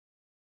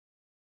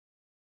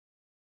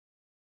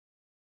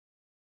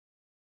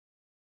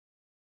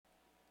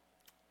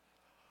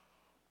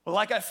Well,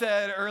 like I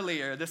said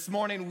earlier, this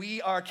morning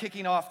we are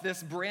kicking off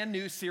this brand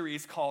new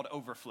series called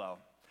Overflow.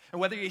 And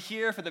whether you're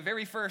here for the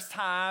very first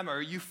time or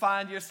you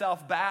find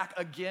yourself back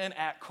again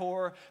at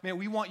Core, man,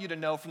 we want you to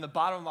know from the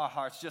bottom of our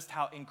hearts just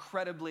how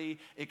incredibly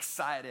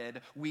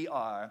excited we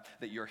are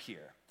that you're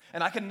here.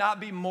 And I could not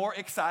be more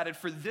excited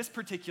for this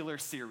particular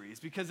series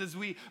because as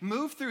we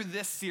move through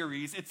this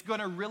series, it's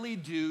going to really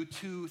do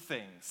two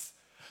things.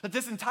 That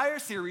this entire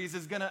series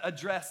is going to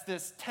address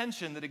this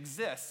tension that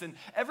exists in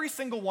every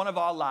single one of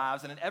our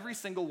lives and in every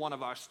single one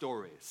of our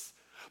stories.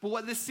 But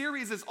what this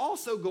series is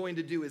also going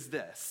to do is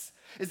this,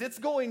 is it's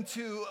going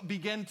to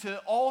begin to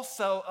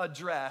also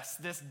address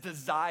this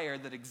desire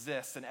that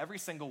exists in every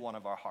single one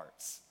of our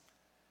hearts.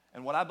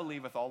 And what I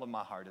believe with all of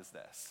my heart is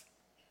this,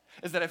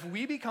 is that if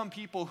we become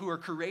people who are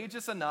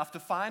courageous enough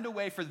to find a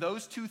way for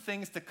those two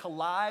things to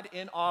collide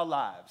in our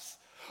lives,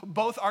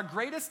 both our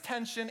greatest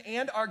tension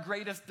and our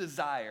greatest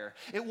desire,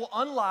 it will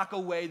unlock a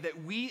way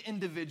that we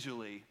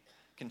individually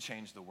can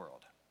change the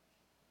world.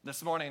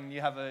 This morning,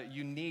 you have a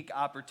unique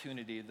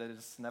opportunity that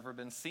has never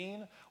been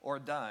seen or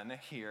done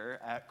here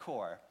at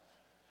Core.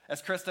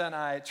 As Krista and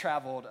I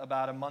traveled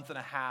about a month and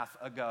a half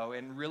ago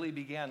and really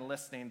began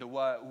listening to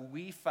what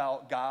we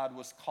felt God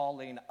was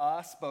calling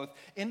us, both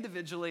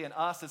individually and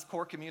us as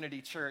Core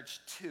Community Church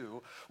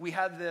to, we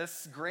had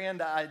this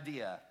grand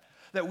idea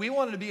that we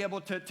wanted to be able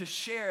to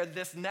share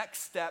this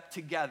next step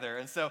together.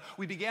 And so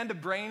we began to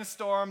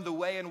brainstorm the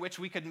way in which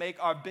we could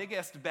make our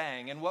biggest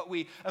bang. And what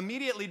we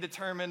immediately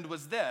determined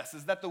was this,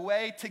 is that the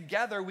way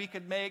together we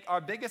could make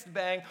our biggest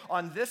bang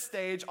on this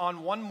stage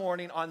on one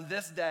morning on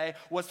this day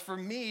was for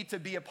me to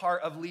be a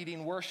part of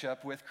leading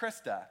worship with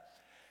Krista.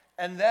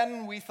 And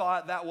then we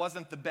thought that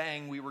wasn't the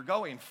bang we were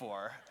going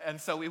for. And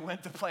so we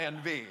went to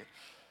plan B.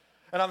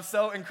 And I'm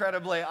so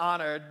incredibly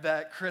honored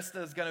that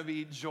Krista is going to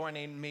be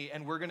joining me,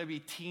 and we're going to be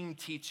team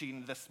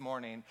teaching this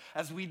morning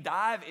as we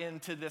dive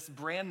into this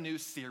brand new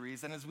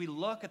series and as we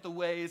look at the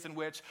ways in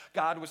which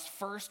God was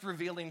first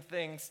revealing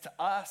things to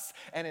us,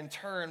 and in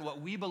turn,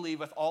 what we believe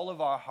with all of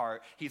our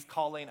heart, He's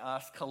calling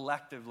us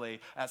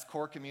collectively as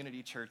Core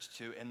Community Church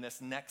to in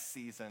this next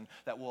season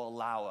that will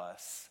allow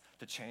us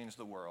to change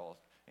the world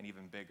in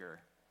even bigger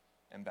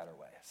and better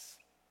ways.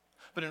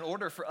 But in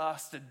order for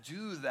us to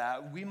do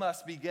that, we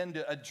must begin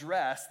to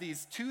address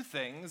these two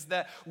things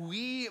that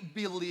we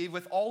believe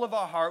with all of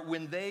our heart,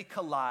 when they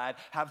collide,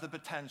 have the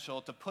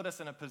potential to put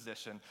us in a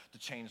position to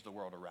change the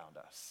world around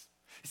us.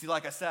 You see,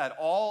 like I said,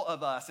 all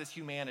of us as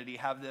humanity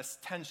have this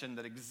tension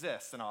that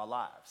exists in our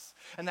lives.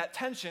 And that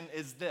tension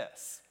is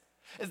this,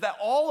 is that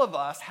all of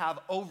us have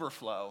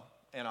overflow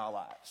in our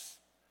lives.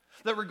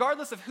 That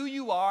regardless of who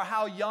you are,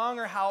 how young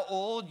or how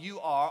old you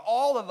are,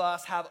 all of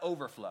us have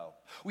overflow.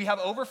 We have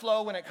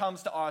overflow when it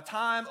comes to our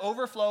time,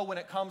 overflow when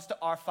it comes to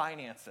our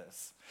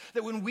finances.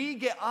 That when we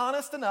get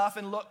honest enough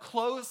and look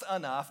close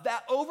enough,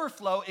 that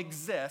overflow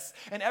exists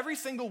in every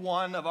single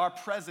one of our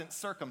present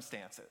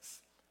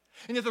circumstances.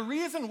 And yet the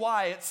reason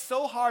why it's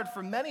so hard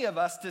for many of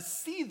us to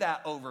see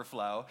that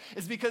overflow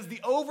is because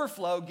the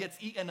overflow gets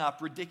eaten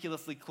up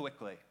ridiculously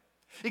quickly.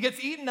 It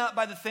gets eaten up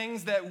by the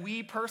things that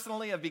we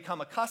personally have become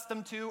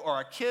accustomed to, or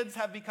our kids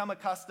have become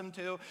accustomed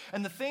to,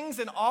 and the things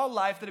in our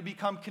life that have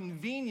become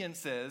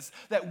conveniences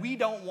that we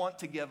don't want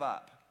to give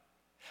up.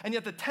 And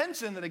yet the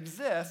tension that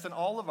exists in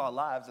all of our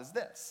lives is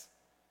this,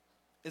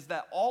 is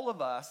that all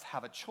of us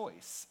have a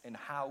choice in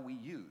how we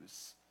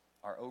use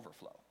our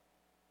overflow.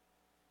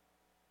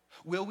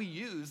 Will we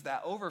use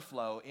that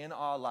overflow in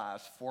our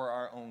lives for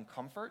our own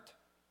comfort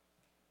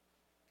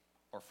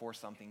or for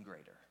something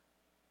greater?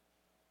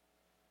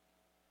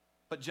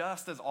 But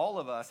just as all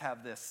of us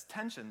have this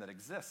tension that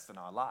exists in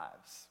our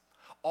lives,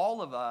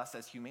 all of us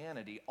as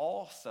humanity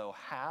also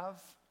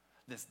have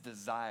this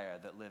desire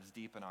that lives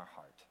deep in our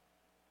heart.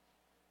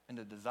 And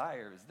the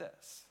desire is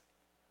this,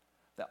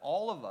 that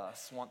all of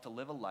us want to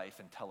live a life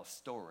and tell a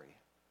story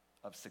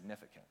of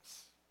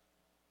significance.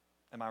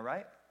 Am I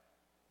right?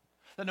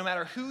 That no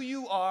matter who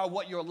you are,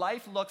 what your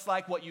life looks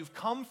like, what you've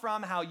come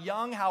from, how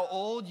young, how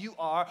old you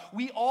are,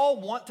 we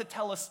all want to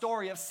tell a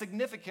story of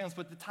significance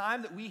with the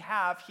time that we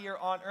have here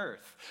on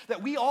earth.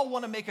 That we all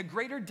want to make a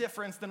greater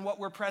difference than what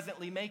we're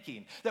presently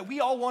making. That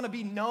we all want to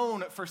be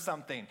known for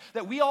something.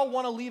 That we all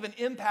want to leave an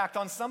impact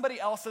on somebody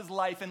else's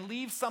life and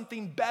leave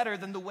something better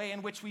than the way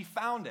in which we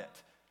found it.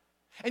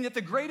 And yet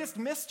the greatest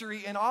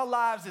mystery in our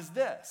lives is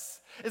this,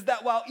 is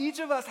that while each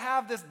of us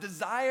have this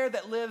desire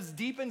that lives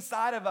deep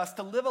inside of us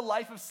to live a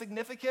life of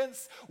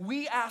significance,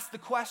 we ask the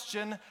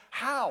question,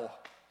 how?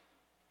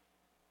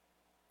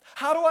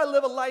 How do I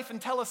live a life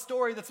and tell a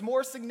story that's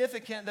more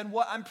significant than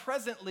what I'm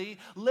presently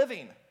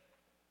living?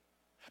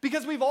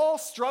 Because we've all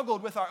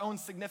struggled with our own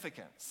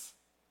significance.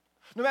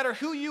 No matter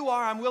who you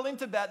are, I'm willing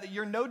to bet that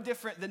you're no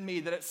different than me,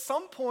 that at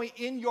some point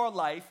in your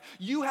life,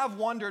 you have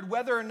wondered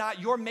whether or not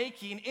you're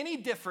making any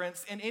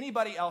difference in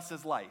anybody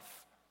else's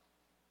life.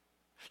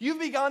 You've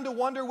begun to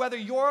wonder whether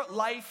your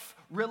life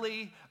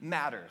really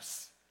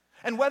matters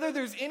and whether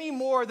there's any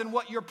more than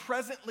what you're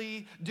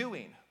presently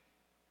doing.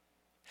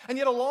 And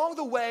yet along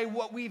the way,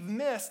 what we've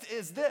missed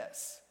is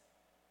this,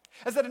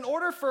 is that in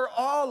order for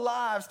our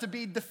lives to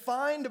be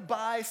defined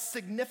by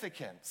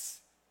significance,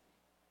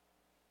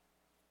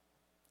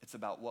 it's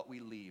about what we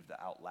leave that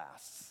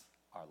outlasts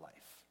our life.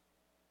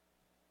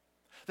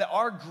 That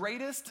our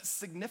greatest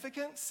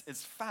significance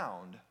is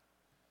found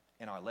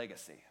in our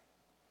legacy.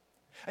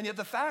 And yet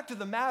the fact of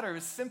the matter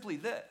is simply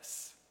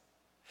this,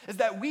 is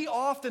that we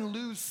often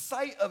lose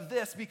sight of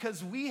this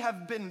because we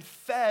have been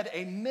fed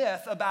a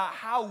myth about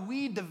how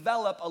we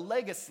develop a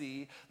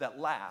legacy that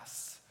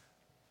lasts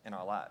in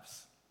our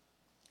lives.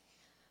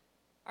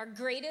 Our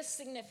greatest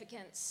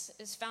significance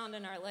is found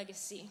in our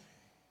legacy,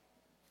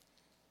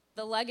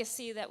 the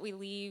legacy that we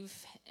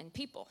leave in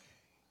people.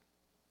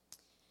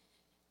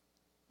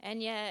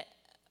 And yet,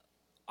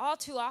 all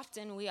too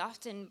often, we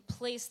often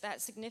place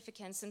that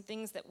significance in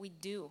things that we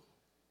do,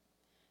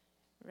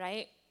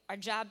 right? Our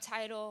job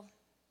title,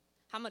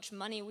 how much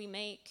money we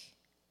make,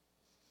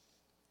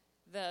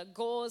 the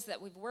goals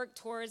that we've worked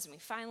towards and we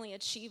finally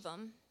achieve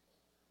them.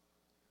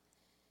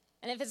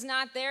 And if it's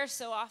not there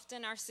so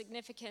often, our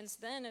significance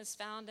then is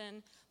found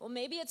in, well,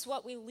 maybe it's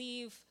what we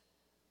leave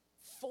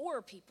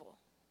for people.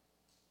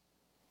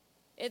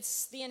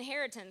 It's the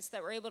inheritance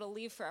that we're able to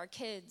leave for our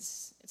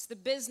kids. It's the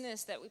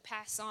business that we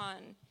pass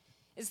on.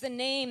 It's the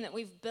name that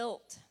we've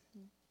built.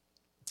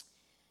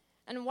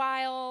 And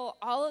while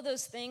all of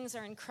those things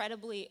are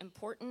incredibly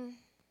important,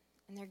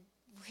 and they're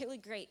really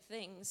great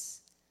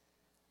things,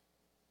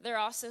 they're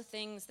also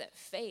things that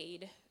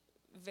fade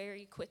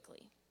very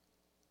quickly.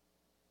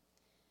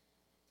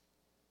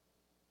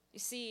 You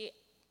see,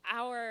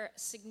 our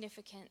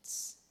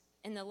significance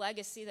in the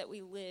legacy that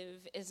we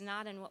live is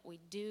not in what we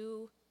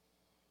do.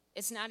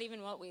 It's not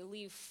even what we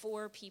leave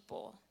for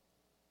people,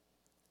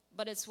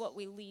 but it's what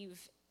we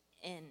leave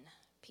in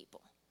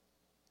people.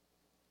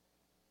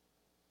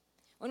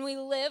 When we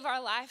live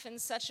our life in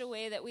such a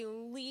way that we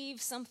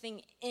leave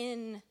something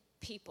in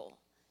people,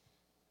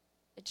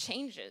 it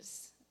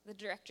changes the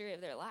trajectory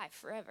of their life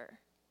forever.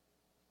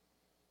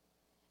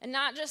 And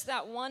not just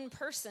that one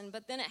person,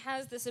 but then it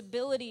has this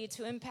ability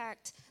to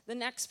impact the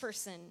next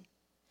person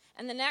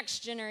and the next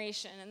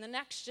generation and the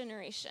next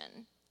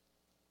generation.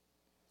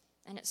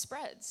 And it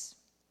spreads.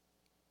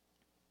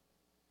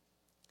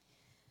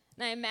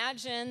 And I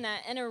imagine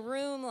that in a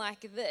room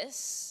like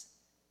this,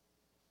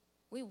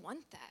 we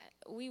want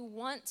that. We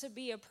want to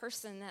be a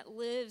person that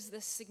lives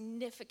this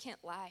significant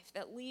life,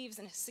 that leaves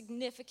a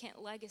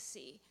significant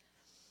legacy.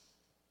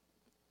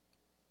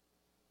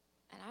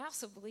 And I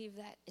also believe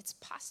that it's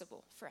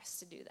possible for us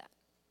to do that.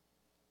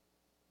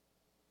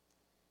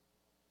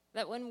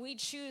 That when we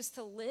choose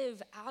to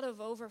live out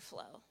of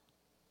overflow,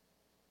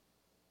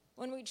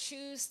 when we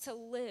choose to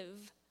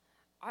live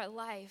our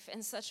life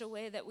in such a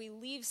way that we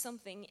leave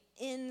something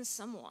in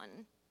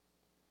someone,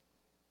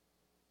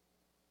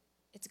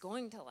 it's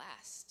going to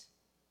last.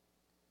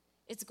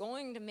 It's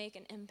going to make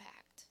an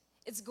impact.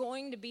 It's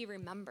going to be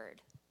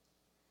remembered.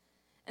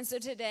 And so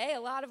today,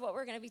 a lot of what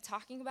we're going to be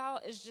talking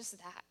about is just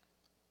that.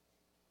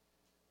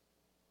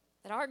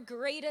 That our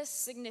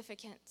greatest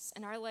significance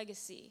and our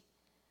legacy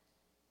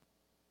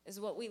is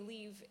what we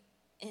leave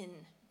in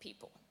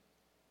people.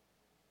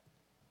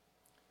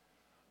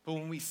 But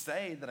when we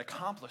say that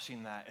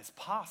accomplishing that is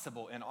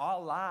possible in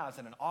our lives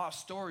and in our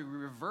story, we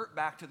revert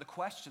back to the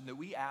question that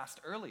we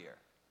asked earlier.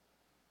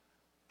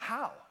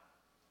 How?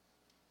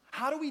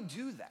 How do we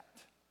do that?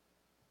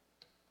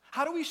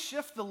 How do we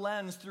shift the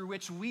lens through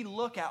which we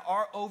look at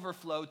our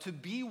overflow to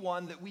be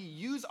one that we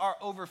use our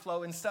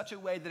overflow in such a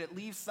way that it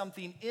leaves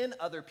something in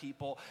other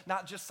people,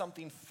 not just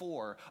something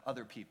for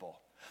other people?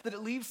 That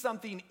it leaves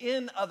something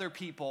in other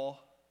people,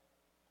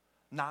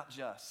 not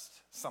just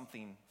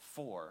something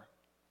for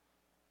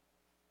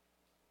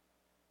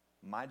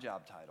my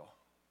job title,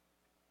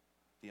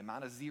 the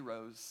amount of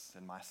zeros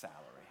in my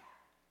salary,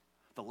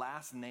 the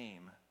last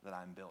name that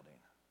I'm building.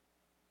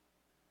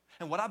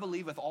 And what I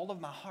believe with all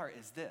of my heart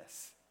is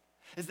this,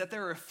 is that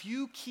there are a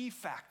few key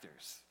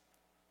factors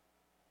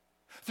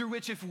through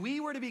which if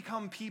we were to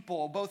become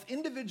people, both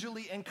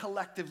individually and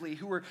collectively,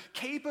 who are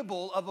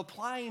capable of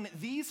applying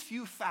these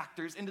few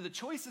factors into the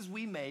choices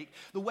we make,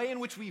 the way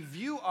in which we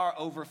view our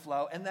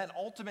overflow, and then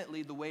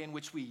ultimately the way in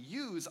which we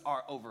use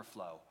our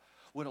overflow,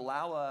 would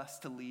allow us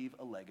to leave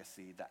a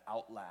legacy that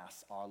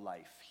outlasts our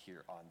life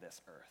here on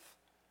this earth.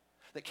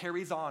 That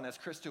carries on, as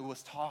Krista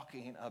was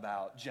talking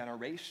about,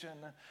 generation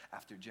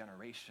after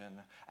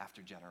generation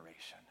after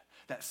generation.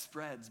 That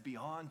spreads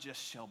beyond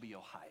just Shelby,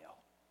 Ohio,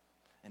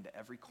 into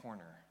every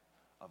corner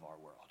of our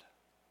world.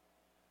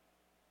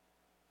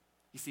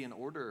 You see, in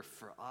order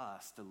for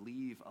us to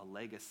leave a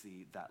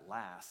legacy that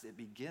lasts, it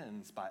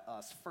begins by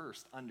us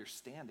first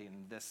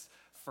understanding this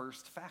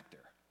first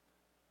factor.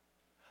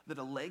 That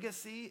a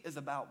legacy is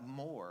about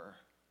more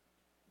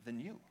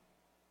than you.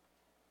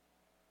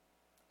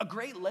 A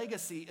great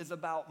legacy is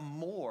about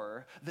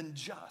more than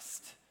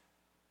just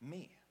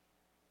me.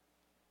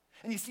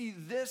 And you see,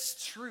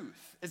 this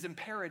truth is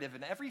imperative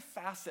in every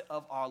facet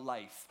of our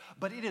life,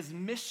 but it is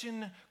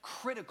mission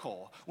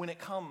critical when it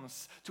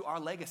comes to our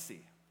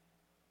legacy.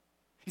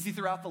 You see,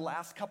 throughout the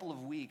last couple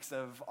of weeks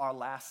of our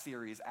last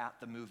series at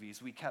the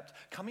movies, we kept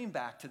coming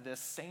back to this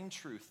same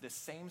truth, this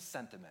same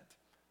sentiment,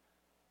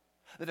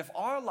 that if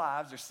our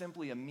lives are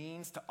simply a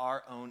means to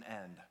our own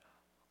end,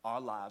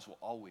 our lives will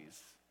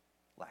always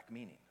lack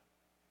meaning.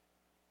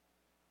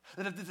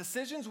 That if the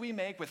decisions we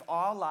make with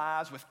our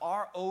lives, with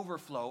our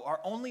overflow, are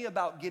only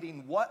about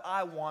getting what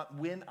I want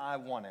when I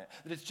want it,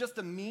 that it's just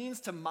a means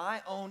to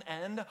my own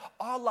end,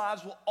 our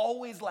lives will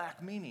always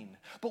lack meaning.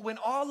 But when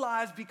our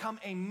lives become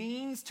a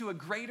means to a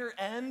greater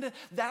end,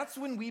 that's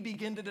when we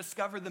begin to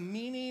discover the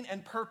meaning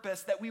and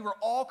purpose that we were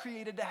all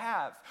created to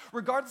have,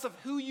 regardless of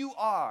who you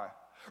are.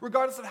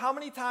 Regardless of how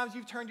many times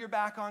you've turned your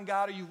back on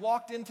God or you've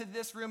walked into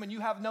this room and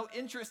you have no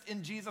interest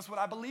in Jesus, what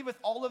I believe with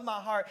all of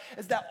my heart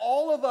is that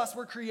all of us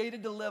were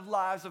created to live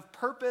lives of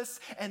purpose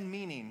and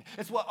meaning.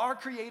 It's what our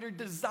Creator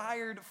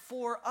desired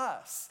for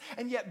us.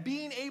 And yet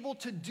being able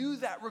to do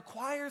that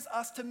requires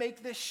us to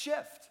make this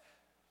shift.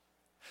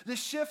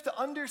 This shift to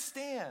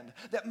understand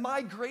that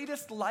my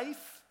greatest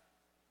life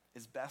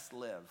is best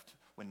lived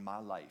when my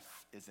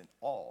life isn't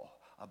all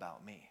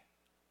about me.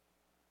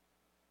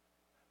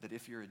 That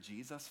if you're a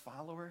Jesus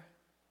follower,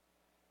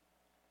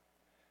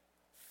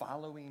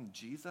 following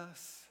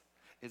Jesus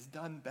is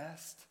done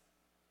best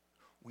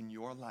when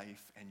your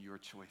life and your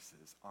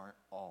choices aren't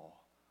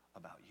all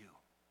about you.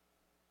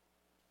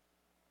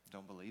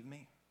 Don't believe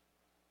me?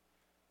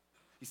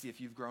 You see, if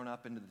you've grown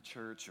up into the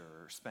church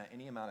or spent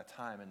any amount of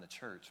time in the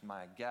church,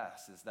 my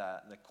guess is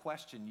that the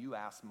question you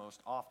ask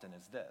most often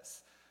is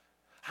this: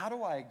 how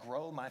do I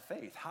grow my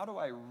faith? How do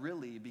I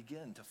really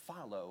begin to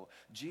follow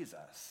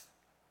Jesus?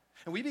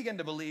 And we begin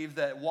to believe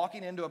that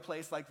walking into a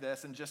place like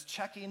this and just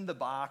checking the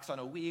box on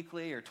a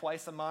weekly or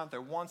twice a month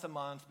or once a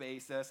month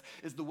basis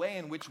is the way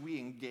in which we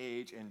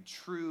engage in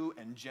true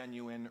and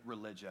genuine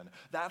religion.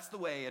 That's the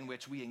way in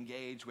which we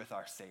engage with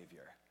our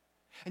Savior.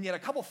 And yet a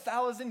couple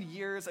thousand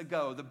years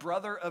ago, the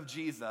brother of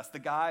Jesus, the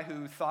guy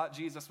who thought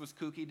Jesus was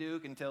kooky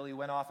dook until he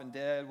went off and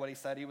did what he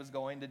said he was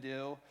going to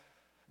do,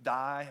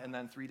 die, and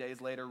then 3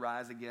 days later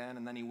rise again,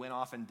 and then he went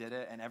off and did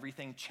it, and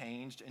everything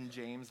changed in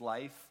James'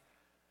 life.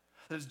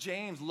 As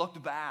James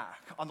looked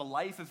back on the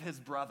life of his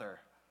brother,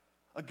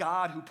 a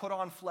God who put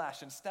on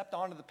flesh and stepped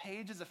onto the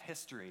pages of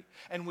history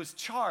and was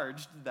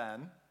charged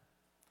then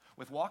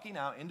with walking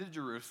out into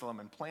Jerusalem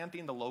and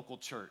planting the local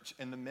church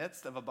in the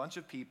midst of a bunch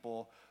of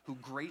people who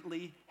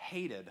greatly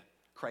hated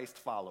Christ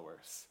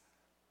followers.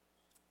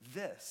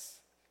 This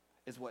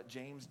is what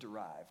James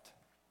derived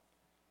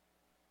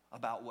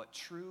about what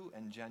true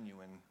and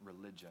genuine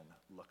religion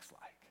looks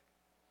like.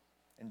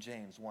 In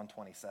James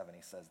 1:27,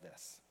 he says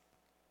this: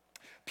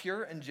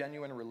 pure and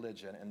genuine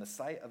religion in the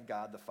sight of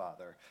God the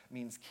Father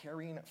means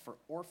caring for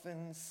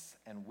orphans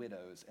and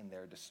widows in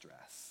their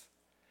distress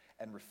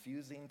and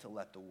refusing to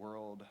let the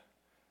world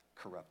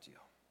corrupt you.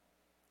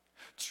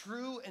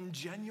 True and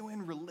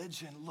genuine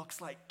religion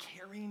looks like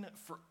caring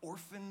for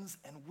orphans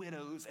and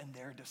widows in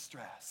their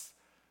distress.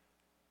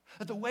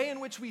 That the way in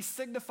which we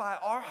signify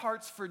our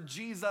hearts for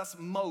Jesus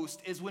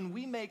most is when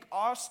we make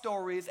our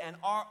stories and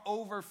our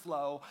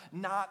overflow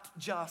not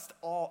just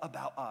all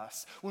about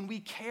us. When we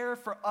care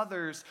for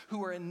others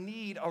who are in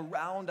need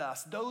around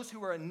us, those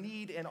who are in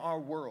need in our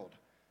world.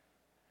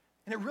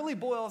 And it really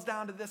boils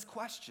down to this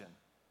question: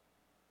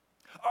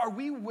 are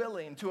we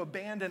willing to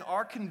abandon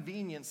our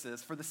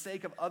conveniences for the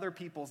sake of other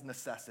people's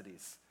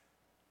necessities?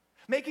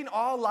 Making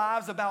our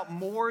lives about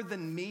more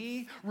than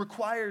me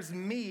requires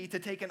me to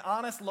take an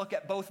honest look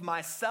at both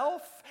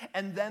myself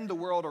and then the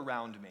world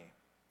around me,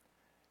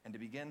 and to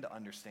begin to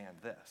understand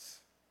this: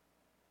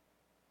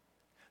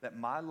 that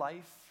my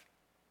life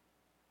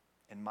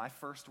and my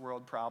first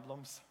world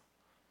problems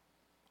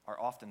are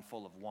often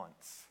full of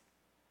wants.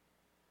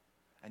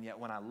 And yet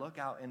when I look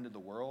out into the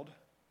world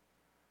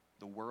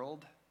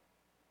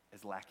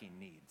is lacking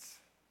needs.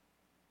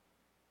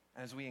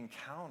 As we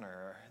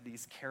encounter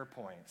these care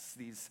points,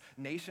 these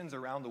nations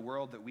around the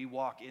world that we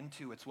walk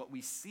into, it's what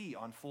we see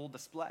on full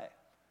display.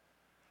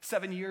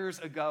 7 years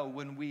ago,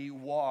 when we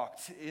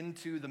walked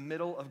into the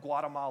middle of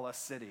Guatemala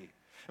City,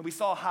 and we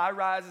saw high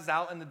rises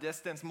out in the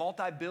distance,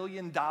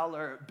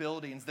 multi-billion-dollar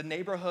buildings, the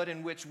neighborhood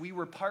in which we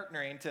were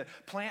partnering to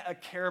plant a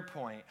care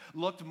point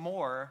looked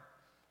more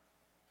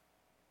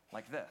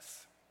like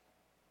this.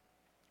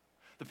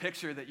 The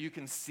picture that you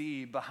can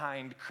see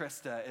behind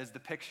Krista is the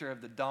picture of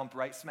the dump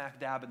right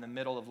smack dab in the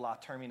middle of La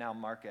Terminal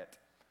Market,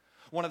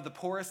 one of the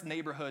poorest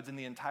neighborhoods in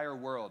the entire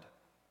world.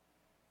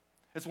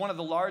 It's one of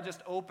the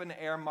largest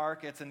open-air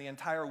markets in the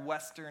entire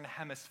Western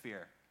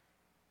Hemisphere.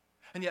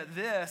 And yet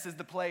this is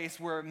the place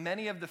where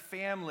many of the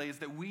families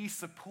that we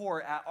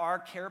support at our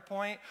care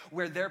point,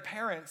 where their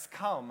parents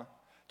come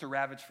to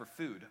ravage for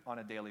food on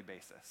a daily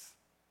basis.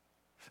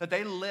 That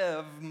they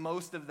live,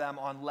 most of them,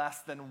 on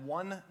less than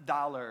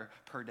 $1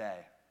 per day.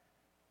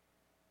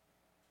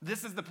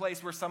 This is the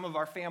place where some of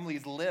our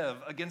families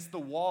live, against the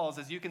walls,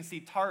 as you can see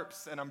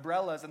tarps and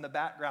umbrellas in the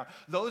background.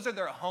 Those are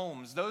their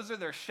homes. Those are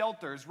their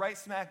shelters, right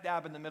smack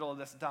dab in the middle of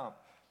this dump.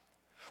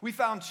 We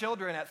found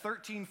children at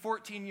 13,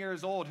 14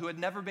 years old who had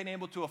never been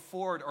able to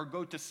afford or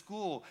go to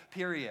school,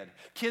 period.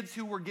 Kids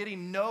who were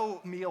getting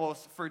no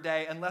meals for a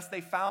day unless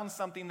they found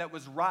something that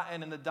was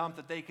rotten in the dump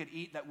that they could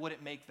eat that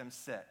wouldn't make them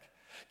sick.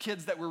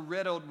 Kids that were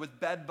riddled with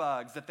bed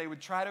bugs that they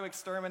would try to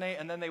exterminate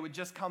and then they would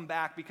just come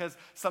back because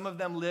some of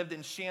them lived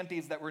in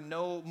shanties that were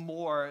no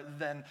more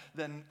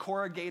than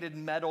corrugated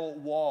metal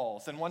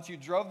walls. And once you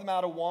drove them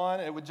out of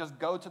one, it would just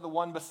go to the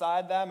one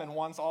beside them, and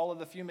once all of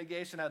the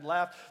fumigation had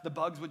left, the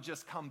bugs would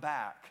just come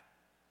back.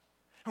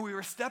 And we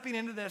were stepping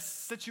into this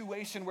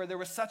situation where there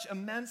was such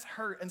immense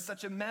hurt and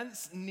such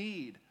immense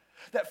need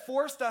that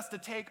forced us to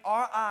take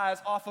our eyes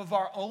off of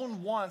our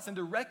own wants and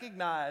to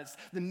recognize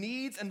the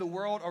needs in the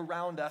world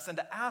around us and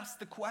to ask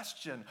the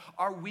question,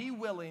 are we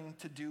willing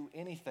to do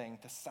anything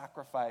to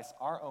sacrifice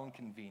our own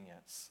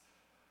convenience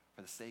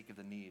for the sake of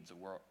the needs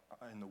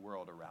in the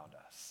world around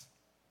us?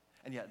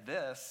 And yet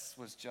this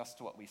was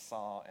just what we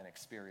saw and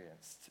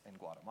experienced in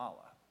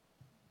Guatemala.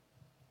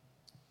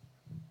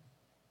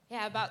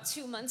 Yeah, about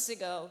 2 months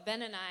ago,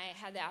 Ben and I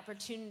had the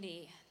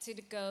opportunity to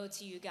go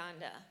to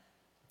Uganda.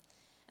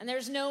 And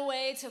there's no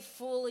way to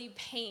fully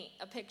paint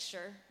a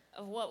picture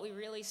of what we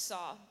really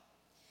saw.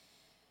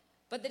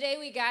 But the day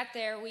we got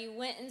there, we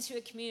went into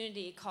a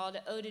community called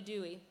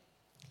Odedui.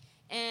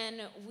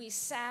 And we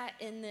sat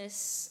in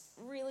this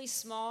really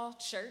small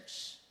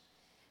church,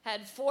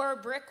 had 4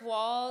 brick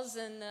walls,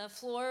 and the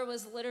floor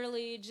was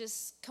literally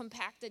just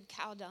compacted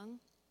cow dung.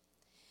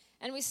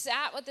 And we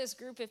sat with this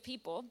group of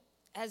people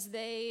as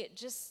they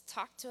just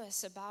talked to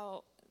us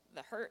about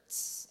the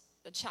hurts,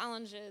 the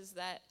challenges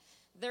that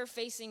they're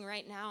facing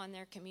right now in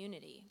their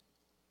community.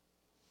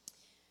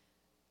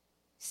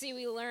 See,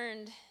 we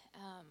learned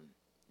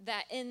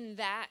that in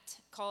that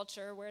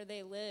culture where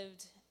they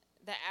lived,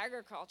 that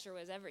agriculture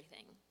was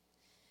everything.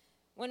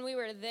 When we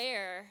were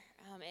there,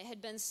 it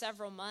had been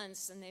several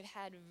months and they've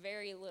had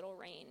very little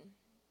rain.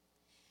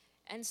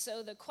 And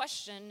so the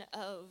question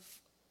of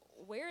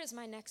where is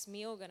my next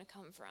meal going to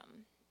come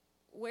from?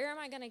 Where am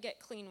I going to get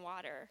clean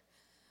water?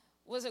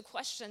 Was a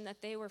question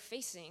that they were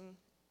facing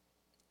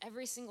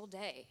every single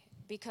day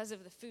because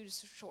of the food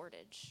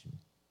shortage.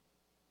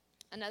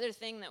 Another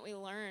thing that we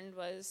learned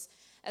was,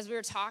 as we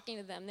were talking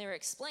to them, they were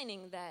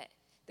explaining that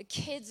the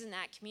kids in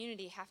that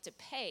community have to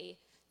pay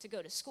to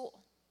go to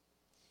school.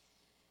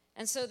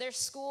 And so their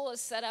school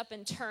is set up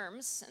in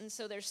terms, and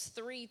so there's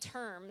 3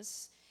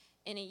 terms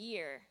in a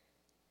year.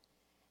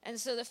 And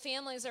so the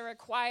families are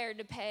required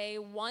to pay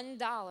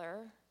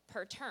 $1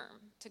 per term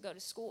to go to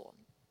school.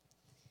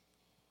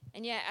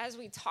 And yet, as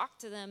we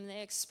talked to them,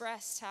 they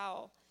expressed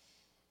how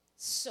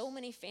so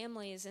many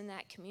families in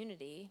that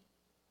community,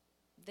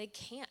 they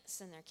can't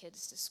send their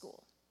kids to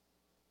school.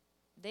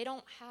 They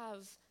don't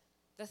have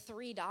the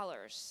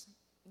 $3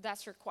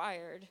 that's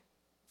required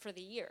for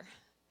the year.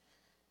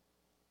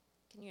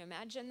 Can you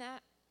imagine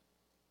that?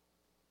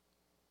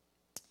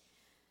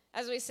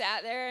 As we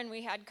sat there and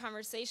we had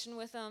conversation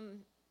with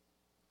them,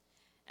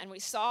 and we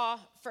saw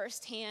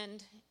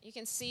firsthand, you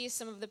can see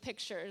some of the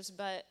pictures,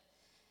 but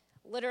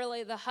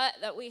literally the hut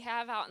that we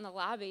have out in the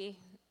lobby,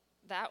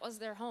 that was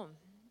their home.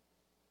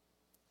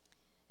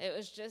 It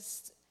was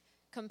just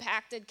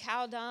compacted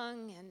cow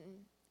dung, and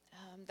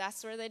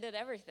that's where they did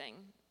everything.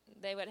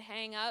 They would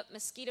hang up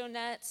mosquito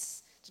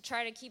nets to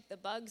try to keep the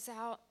bugs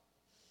out.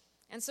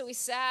 And so we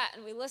sat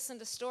and we listened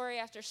to story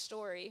after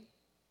story.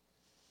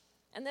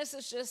 And this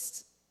is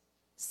just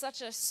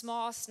such a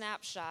small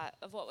snapshot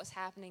of what was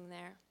happening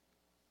there.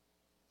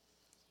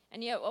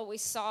 And yet what we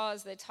saw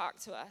as they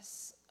talked to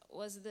us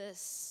was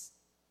this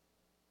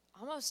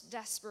almost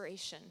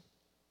desperation.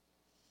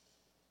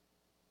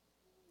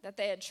 That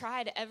they had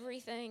tried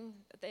everything,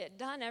 that they had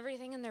done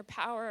everything in their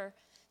power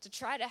to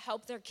try to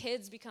help their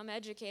kids become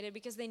educated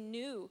because they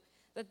knew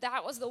that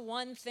that was the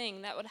one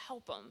thing that would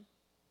help them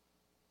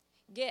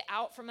get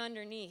out from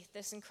underneath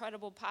this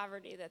incredible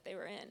poverty that they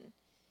were in.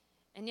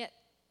 And yet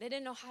they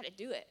didn't know how to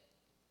do it.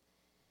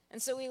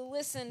 And so we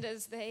listened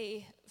as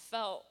they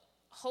felt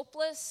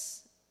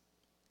hopeless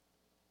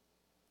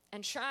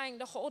and trying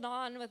to hold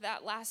on with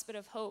that last bit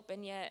of hope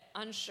and yet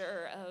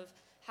unsure of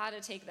how to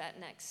take that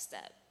next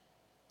step.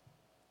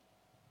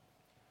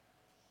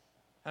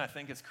 And I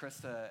think as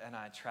Krista and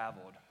I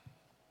traveled,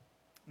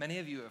 many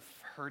of you have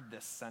heard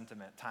this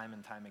sentiment time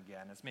and time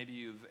again, as maybe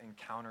you've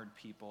encountered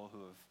people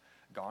who have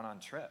gone on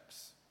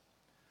trips.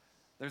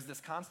 There's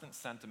this constant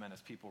sentiment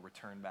as people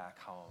return back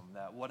home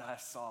that what I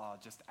saw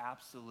just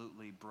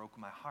absolutely broke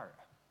my heart.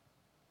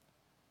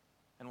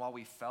 And while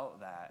we felt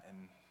that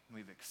and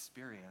we've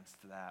experienced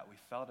that, we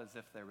felt as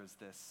if there was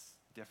this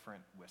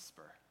different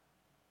whisper.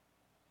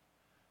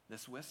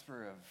 This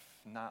whisper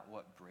of not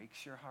what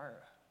breaks your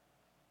heart,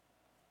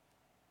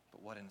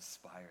 but what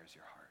inspires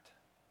your heart.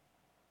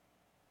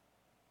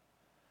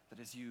 That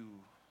as you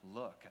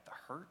look at the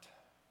hurt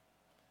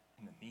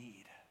and the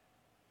need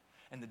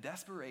and the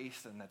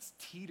desperation that's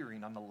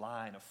teetering on the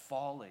line of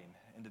falling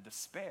into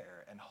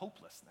despair and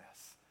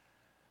hopelessness,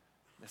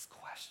 this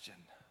question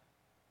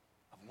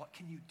of what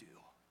can you do?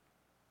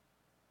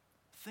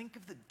 Think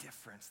of the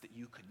difference that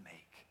you could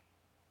make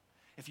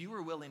if you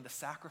were willing to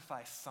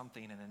sacrifice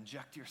something and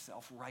inject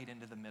yourself right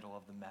into the middle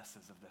of the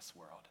messes of this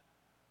world,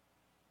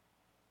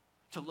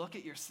 to look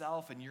at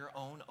yourself and your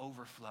own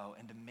overflow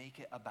and to make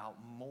it about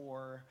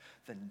more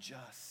than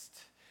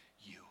just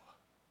you.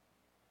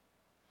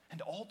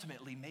 And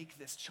ultimately make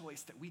this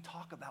choice that we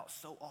talk about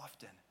so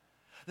often,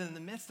 that in the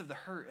midst of the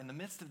hurt, in the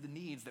midst of the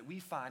needs that we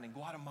find in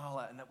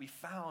Guatemala and that we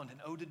found in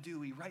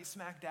Otaduhi, right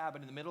smack dab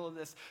in the middle of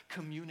this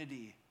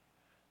community,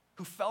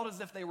 who felt as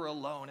if they were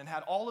alone and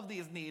had all of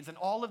these needs and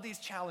all of these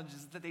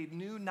challenges that they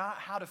knew not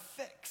how to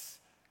fix,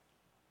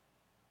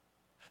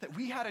 that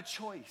we had a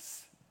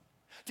choice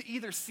to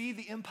either see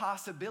the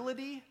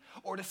impossibility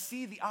or to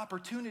see the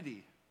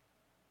opportunity.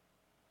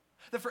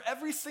 That for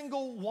every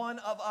single one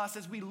of us,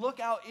 as we look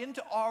out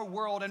into our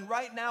world, and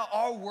right now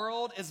our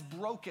world is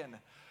broken,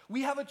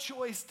 we have a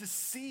choice to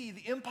see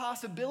the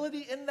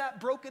impossibility in that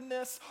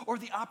brokenness or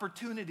the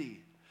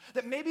opportunity.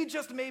 That maybe,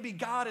 just maybe,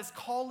 God is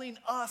calling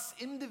us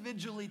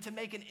individually to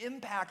make an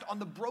impact on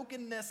the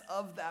brokenness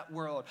of that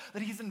world.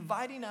 That He's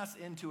inviting us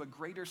into a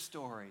greater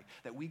story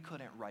that we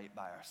couldn't write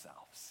by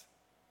ourselves.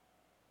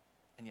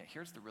 And yet,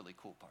 here's the really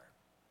cool part.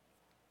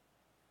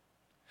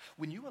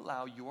 When you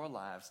allow your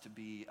lives to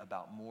be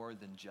about more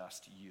than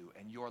just you,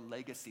 and your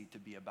legacy to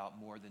be about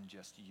more than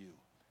just you,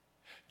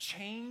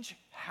 change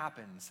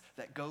happens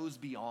that goes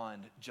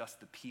beyond just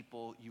the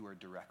people you are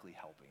directly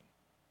helping.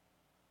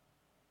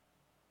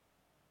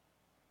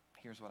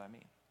 Here's what I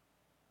mean.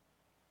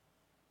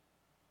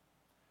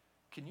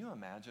 Can you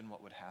imagine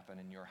what would happen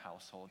in your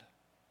household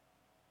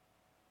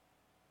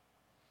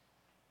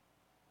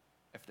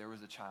if there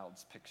was a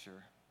child's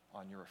picture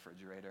on your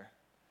refrigerator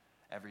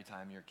every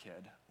time your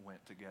kid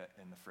went to get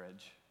in the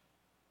fridge?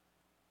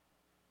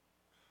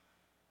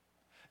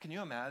 Can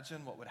you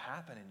imagine what would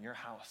happen in your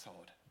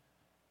household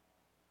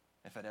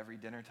if at every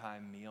dinner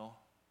time meal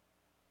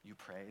you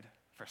prayed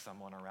for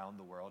someone around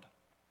the world?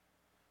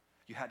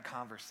 You had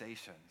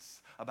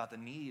conversations about the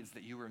needs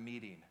that you were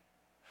meeting,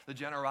 the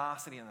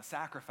generosity and the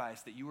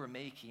sacrifice that you were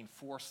making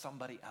for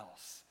somebody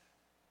else.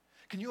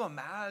 Can you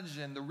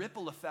imagine the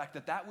ripple effect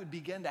that that would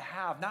begin to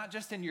have, not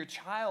just in your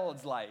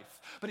child's life,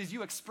 but as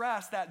you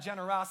express that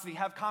generosity,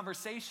 have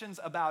conversations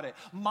about it,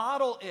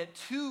 model it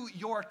to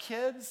your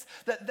kids,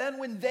 that then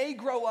when they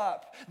grow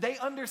up, they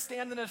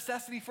understand the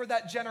necessity for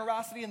that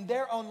generosity in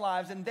their own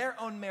lives, in their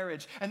own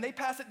marriage, and they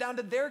pass it down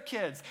to their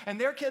kids, and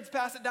their kids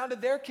pass it down to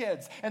their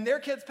kids, and their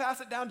kids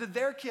pass it down to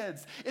their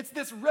kids. It's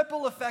this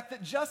ripple effect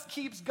that just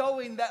keeps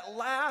going, that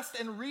lasts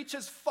and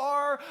reaches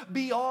far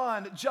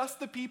beyond just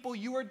the people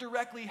you are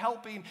directly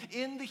helping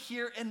in the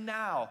here and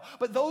now.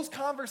 But those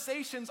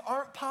conversations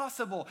aren't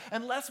possible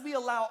unless we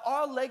allow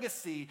our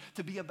legacy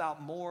to be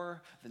about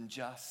more than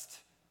just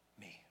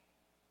me.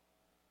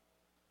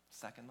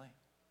 Secondly,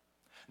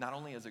 not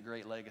only is a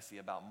great legacy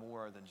about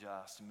more than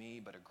just me,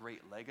 but a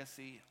great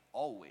legacy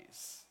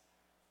always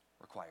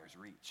requires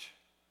reach.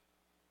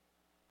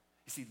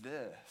 You see,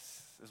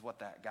 this is what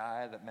that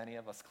guy that many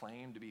of us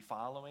claim to be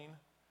following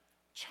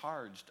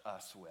charged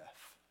us with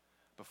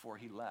before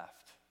he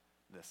left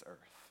this earth.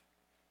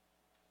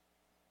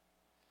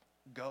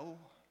 Go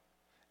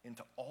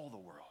into all the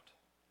world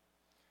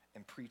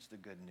and preach the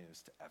good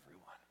news to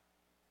everyone.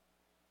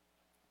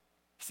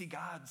 See,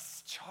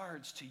 God's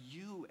charge to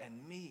you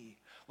and me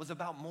was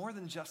about more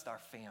than just our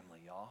family,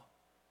 y'all.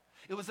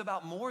 It was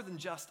about more than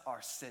just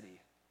our city.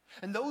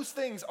 And those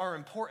things are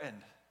important.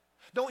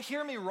 Don't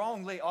hear me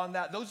wrongly on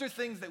that. Those are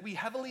things that we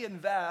heavily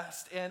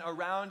invest in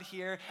around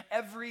here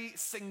every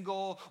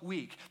single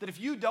week. That if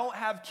you don't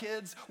have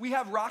kids, we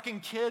have rocking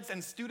kids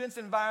and students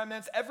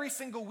environments every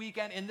single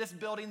weekend in this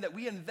building that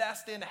we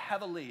invest in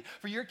heavily.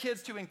 For your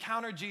kids to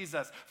encounter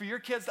Jesus, for your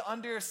kids to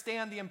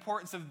understand the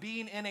importance of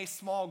being in a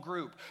small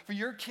group, for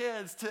your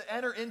kids to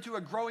enter into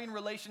a growing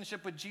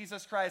relationship with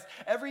Jesus Christ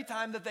every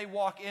time that they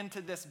walk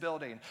into this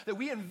building. That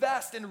we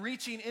invest in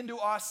reaching into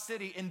our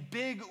city in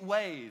big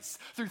ways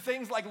through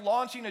things like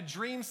launching a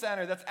dream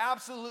center that's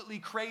absolutely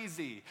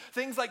crazy.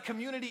 Things like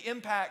Community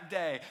Impact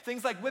Day,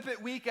 things like Whip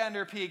It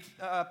Weekender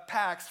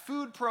packs,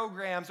 food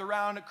programs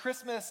around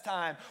Christmas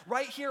time,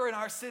 right here in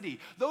our city.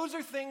 Those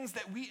are things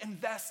that we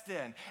invest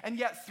in. And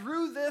yet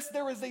through this,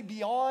 there is a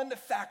beyond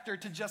factor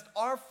to just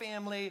our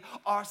family,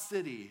 our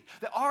city.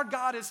 That our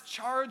God is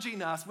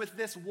charging us with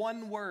this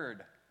one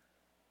word: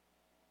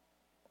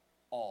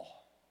 all.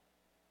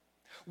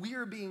 We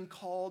are being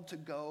called to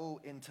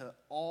go into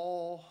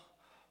all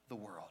the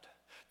world,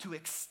 to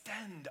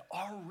extend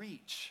our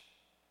reach,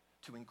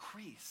 to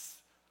increase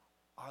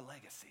our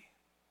legacy.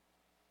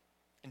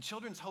 And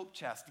Children's Hope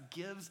Chest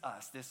gives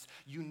us this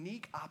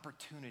unique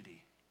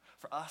opportunity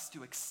for us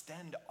to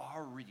extend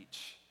our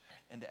reach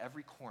into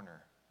every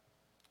corner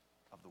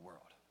of the world.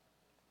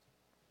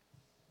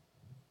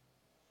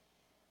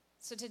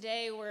 So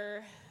today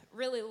we're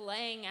really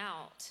laying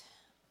out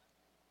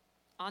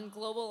on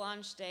Global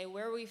Launch Day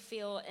where we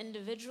feel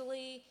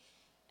individually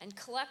and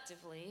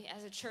collectively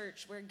as a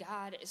church where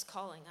God is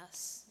calling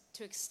us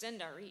to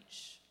extend our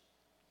reach.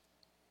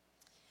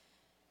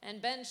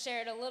 And Ben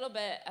shared a little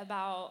bit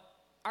about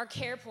our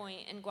care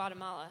point in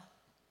Guatemala.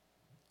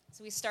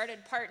 So we started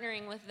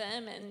partnering with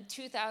them in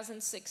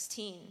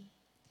 2016.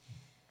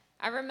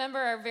 I remember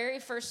our very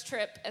first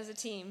trip as a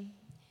team.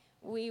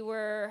 We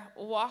were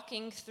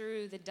walking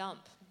through the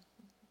dump,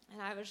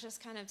 and I was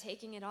just kind of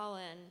taking it all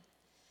in.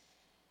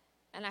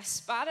 And I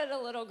spotted a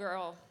little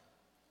girl,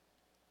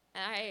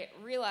 and I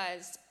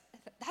realized,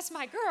 that's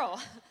my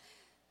girl.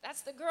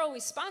 That's the girl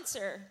we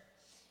sponsor.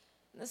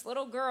 And this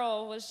little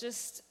girl was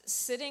just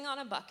sitting on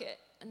a bucket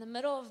in the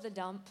middle of the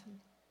dump,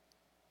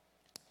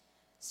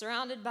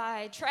 surrounded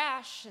by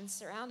trash and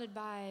surrounded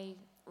by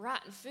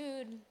rotten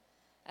food,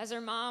 as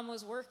her mom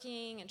was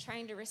working and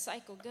trying to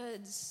recycle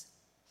goods.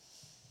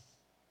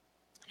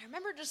 And I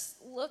remember just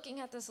looking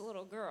at this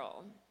little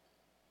girl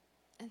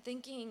and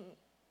thinking,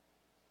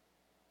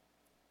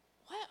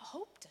 what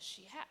hope does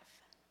she have?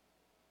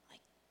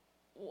 Like,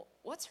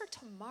 what's her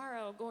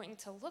tomorrow going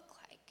to look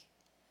like?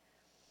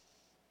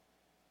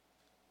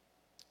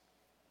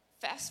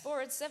 Fast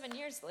forward 7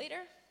 years later,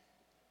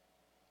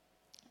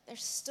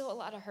 there's still a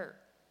lot of hurt.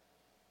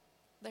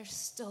 There's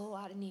still a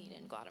lot of need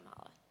in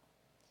Guatemala.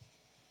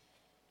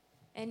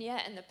 And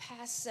yet, in the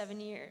past 7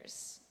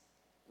 years,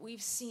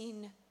 we've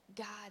seen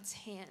God's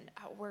hand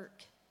at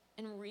work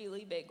in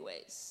really big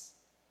ways.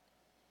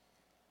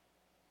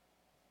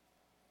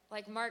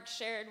 Like Mark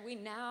shared, we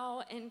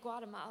now in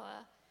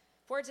Guatemala,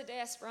 Puerta de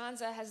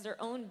Esperanza has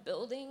their own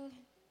building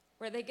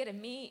where they get to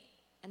meet,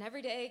 and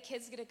every day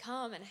kids get to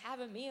come and have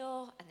a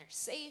meal, and they're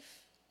safe.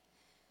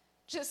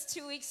 Just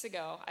 2 weeks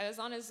ago, I was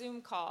on a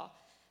Zoom call,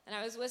 and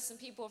I was with some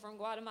people from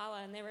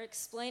Guatemala, and they were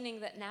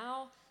explaining that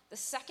now the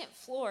second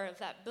floor of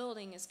that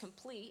building is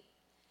complete,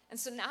 and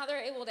so now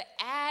they're able to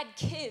add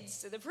kids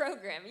to the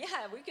program.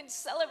 Yeah, we can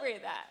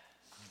celebrate that.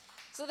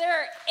 So there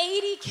are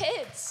 80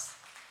 kids,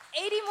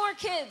 80 more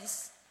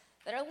kids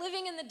that are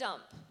living in the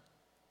dump,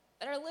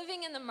 that are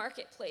living in the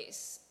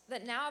marketplace,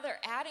 that now they're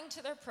adding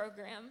to their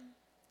program,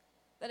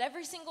 that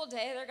every single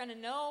day they're going to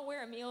know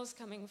where a meal is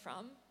coming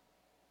from.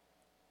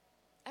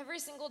 Every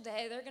single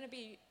day they're going to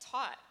be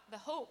taught the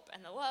hope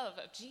and the love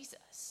of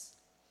Jesus.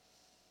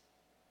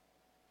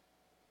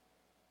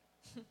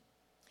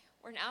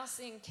 We're now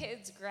seeing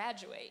kids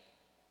graduate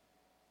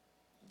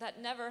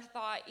that never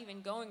thought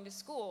even going to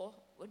school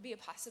would be a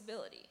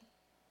possibility.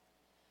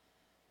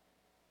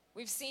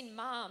 We've seen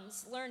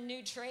moms learn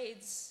new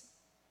trades,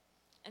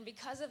 and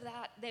because of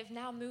that, they've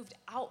now moved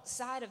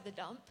outside of the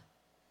dump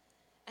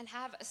and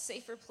have a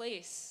safer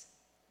place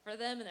for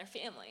them and their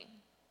family.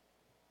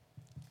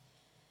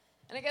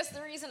 And I guess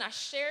the reason I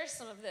share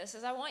some of this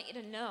is I want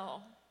you to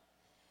know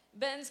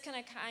Ben's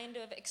going to kind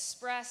of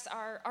express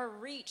our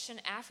reach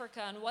in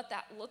Africa and what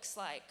that looks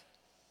like.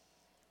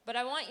 But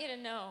I want you to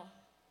know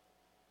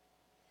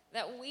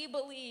that we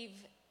believe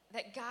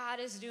that God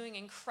is doing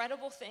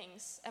incredible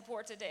things at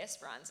Puerta de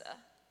Esperanza.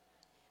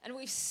 And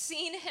we've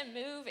seen him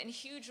move in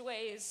huge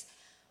ways,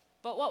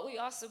 but what we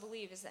also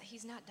believe is that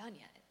he's not done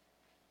yet.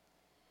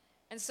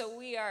 And so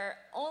we are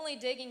only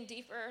digging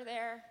deeper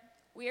there.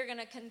 We are going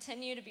to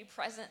continue to be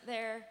present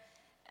there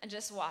and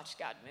just watch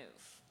God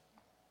move.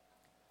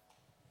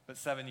 But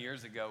 7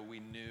 years ago,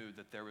 we knew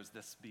that there was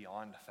this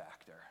beyond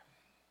factor.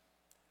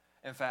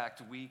 In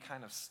fact, we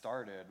kind of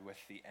started with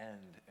the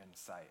end in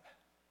sight.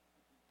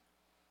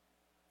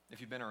 If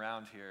you've been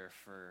around here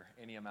for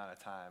any amount of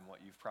time,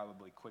 what you've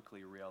probably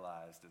quickly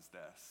realized is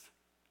this,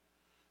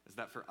 is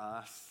that for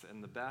us,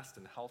 in the best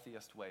and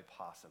healthiest way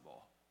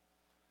possible,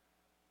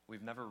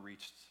 we've never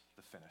reached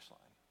the finish line.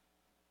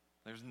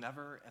 There's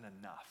never an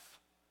enough,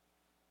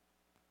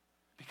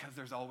 because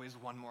there's always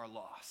one more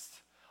lost,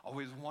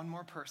 always one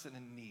more person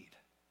in need.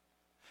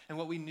 And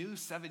what we knew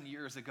 7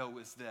 years ago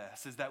was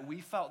this, is that we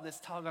felt this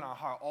tug on our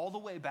heart all the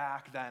way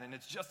back then, and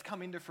it's just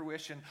coming to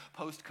fruition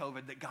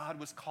post-COVID, that God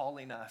was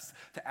calling us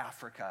to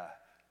Africa.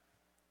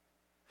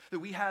 That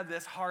we had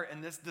this heart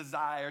and this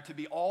desire to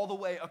be all the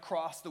way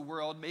across the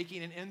world,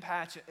 making an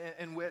impact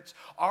in which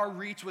our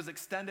reach was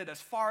extended as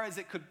far as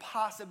it could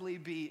possibly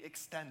be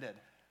extended.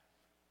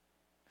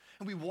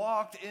 And we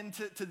walked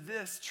into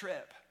this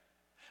trip.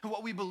 And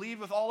what we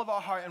believed with all of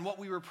our heart and what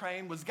we were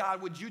praying was,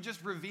 God, would you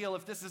just reveal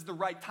if this is the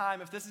right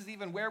time, if this is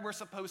even where we're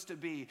supposed to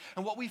be?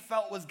 And what we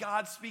felt was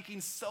God speaking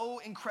so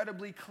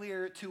incredibly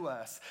clear to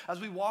us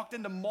as we walked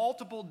into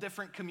multiple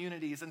different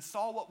communities and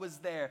saw what was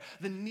there.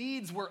 The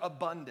needs were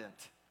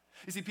abundant.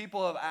 You see,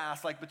 people have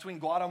asked, like between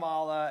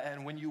Guatemala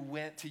and when you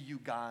went to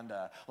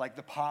Uganda, like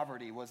the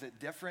poverty, was it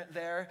different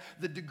there?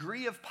 The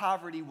degree of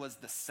poverty was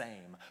the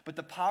same, but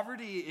the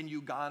poverty in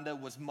Uganda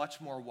was much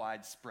more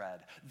widespread.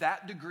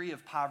 That degree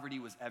of poverty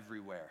was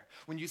everywhere.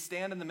 When you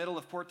stand in the middle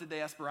of Puerta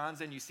de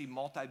Esperanza and you see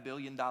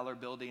multi-billion-dollar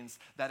buildings,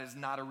 that is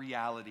not a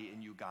reality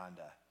in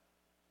Uganda.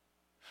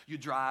 You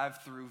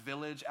drive through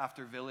village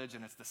after village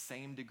and it's the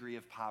same degree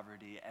of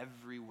poverty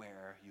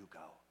everywhere you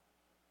go.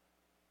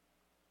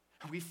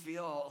 We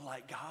feel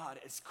like God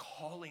is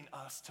calling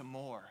us to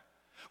more.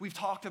 We've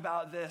talked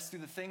about this through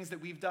the things that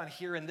we've done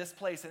here in this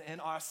place and in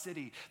our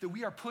city, that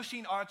we are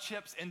pushing our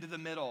chips into the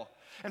middle.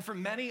 And for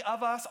many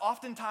of us,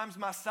 oftentimes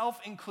myself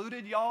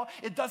included, y'all,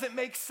 it doesn't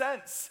make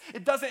sense.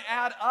 It doesn't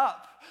add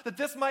up, that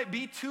this might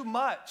be too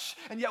much.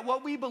 And yet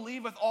what we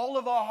believe with all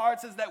of our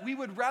hearts is that we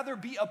would rather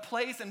be a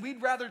place and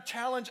we'd rather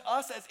challenge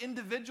us as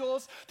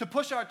individuals to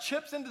push our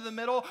chips into the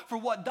middle for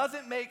what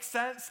doesn't make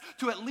sense,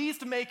 to at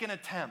least make an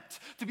attempt,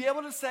 to be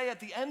able to say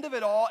at the end of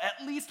it all,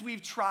 at least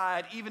we've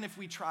tried, even if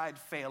we tried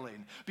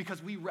failing,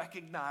 because we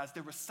recognize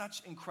there was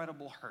such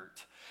incredible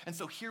hurt. And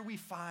so here we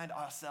find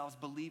ourselves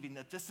believing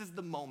that this is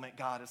the moment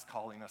God is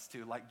calling us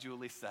to, like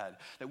Julie said,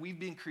 that we've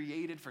been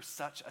created for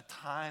such a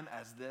time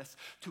as this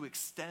to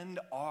extend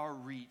our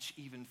reach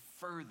even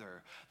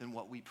further than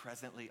what we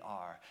presently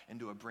are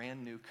into a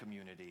brand new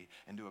community,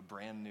 into a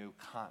brand new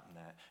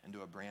continent,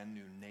 into a brand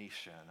new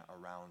nation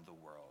around the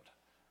world,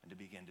 and to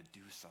begin to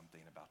do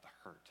something about the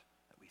hurt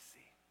that we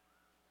see.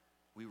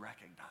 We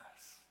recognize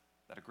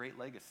that a great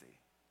legacy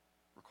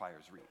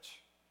requires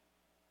reach,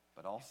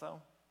 but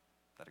also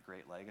that a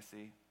great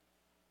legacy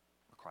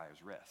requires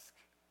risk.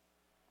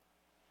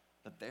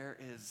 That there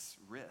is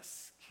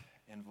risk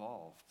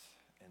involved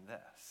in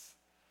this.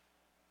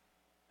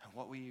 And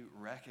what we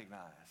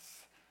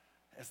recognize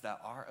is that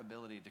our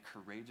ability to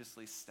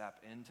courageously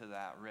step into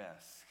that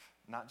risk,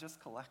 not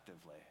just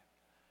collectively,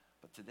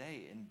 but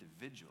today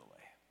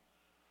individually,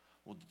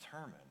 will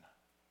determine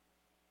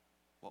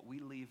what we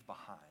leave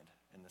behind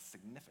and the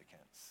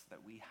significance that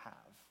we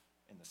have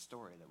in the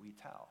story that we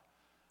tell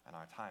in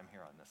our time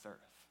here on this earth.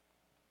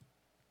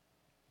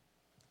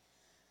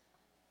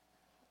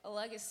 A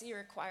legacy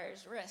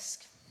requires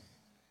risk.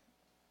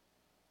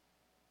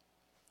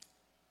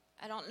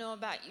 I don't know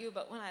about you,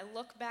 but when I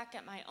look back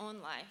at my own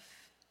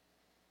life,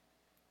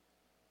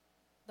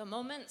 the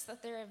moments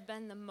that there have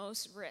been the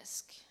most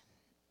risk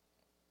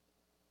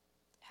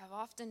have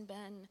often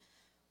been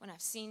when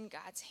I've seen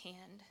God's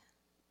hand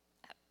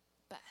at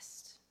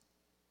best.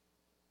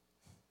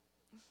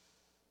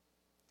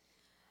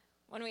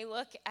 When we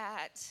look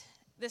at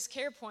this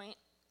care point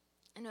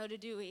in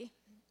Otoduwe,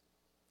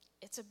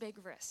 it's a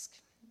big risk.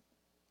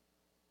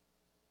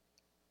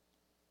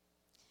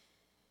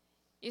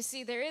 You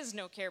see, there is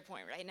no care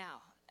point right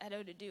now at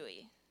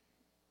Otoduwe.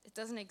 It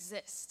doesn't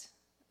exist.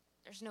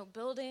 There's no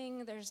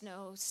building, there's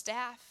no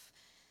staff,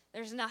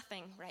 there's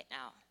nothing right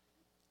now.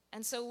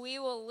 And so we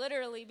will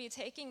literally be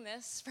taking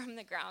this from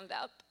the ground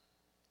up.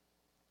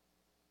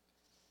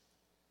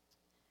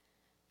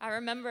 I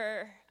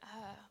remember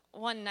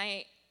one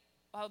night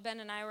while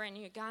Ben and I were in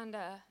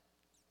Uganda,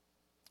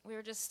 we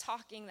were just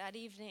talking that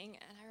evening,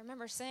 and I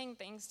remember saying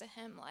things to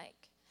him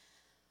like,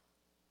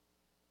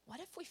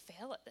 what if we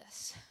fail at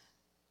this?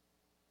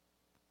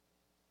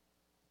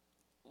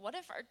 What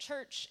if our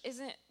church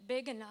isn't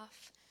big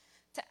enough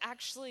to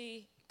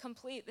actually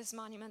complete this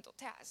monumental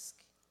task?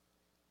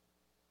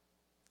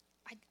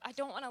 I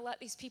don't want to let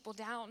these people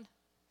down.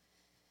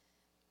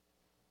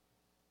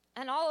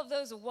 And all of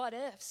those what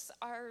ifs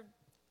are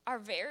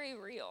very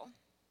real.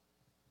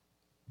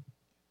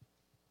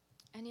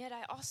 And yet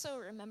I also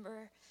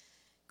remember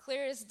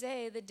clear as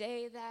day the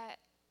day that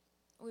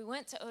we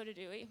went to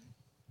Otoduwe.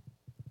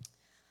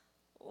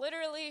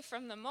 Literally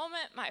from the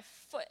moment my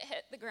foot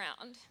hit the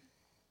ground,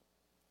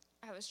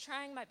 I was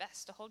trying my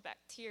best to hold back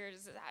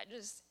tears as I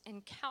just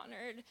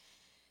encountered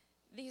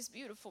these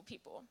beautiful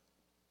people.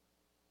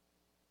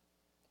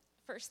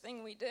 First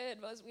thing we did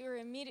was we were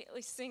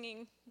immediately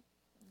singing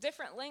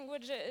different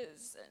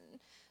languages, and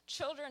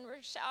children were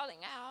shouting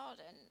out,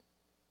 and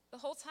the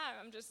whole time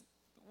I'm just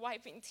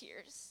wiping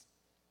tears.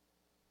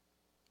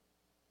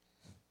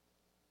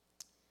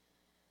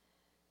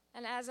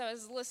 And as I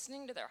was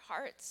listening to their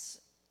hearts,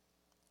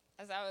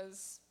 as I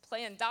was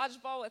playing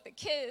dodgeball with the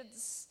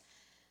kids,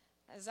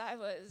 as I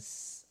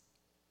was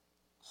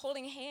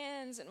holding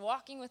hands and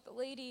walking with the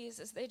ladies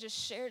as they just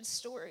shared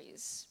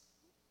stories,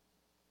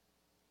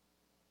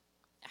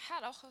 I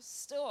had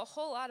still a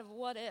whole lot of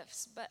what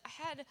ifs, but I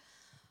had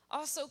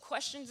also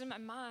questions in my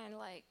mind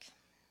like,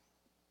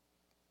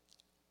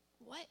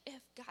 what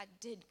if God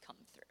did come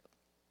through?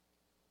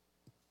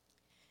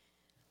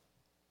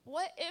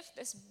 What if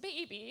this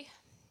baby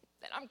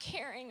that I'm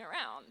carrying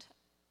around,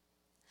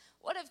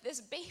 what if this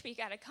baby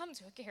got to come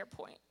to a care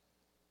point?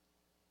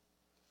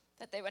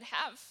 That they would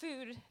have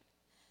food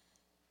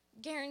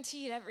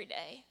guaranteed every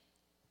day.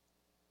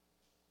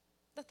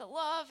 That the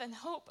love and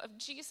hope of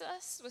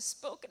Jesus was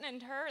spoken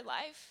into her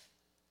life.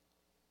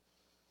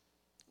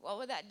 What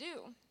would that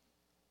do?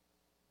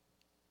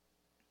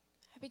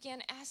 I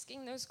began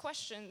asking those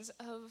questions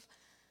of,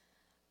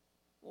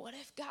 what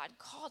if God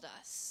called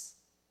us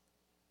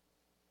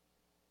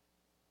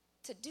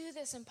to do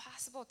this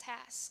impossible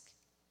task?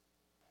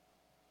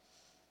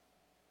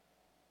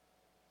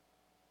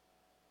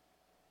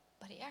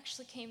 But he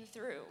actually came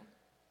through,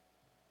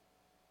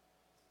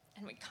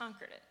 and we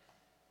conquered it.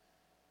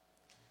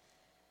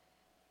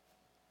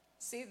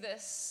 See,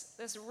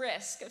 this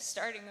risk of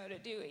starting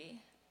Otoduwe,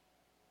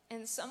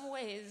 in some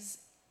ways,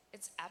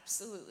 it's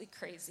absolutely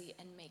crazy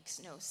and makes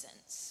no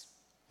sense.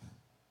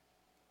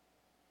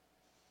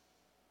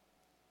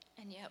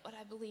 And yet, what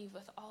I believe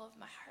with all of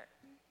my heart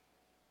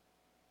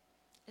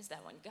is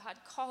that when God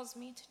calls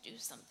me to do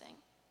something,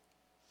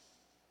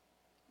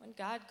 when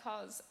God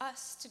calls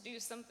us to do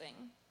something,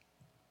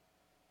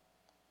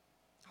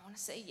 I want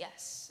to say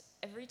yes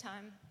every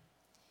time,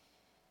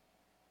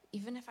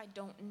 even if I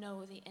don't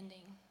know the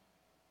ending,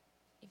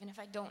 even if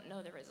I don't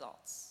know the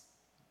results.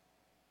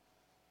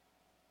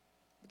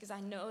 Because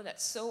I know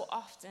that so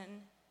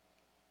often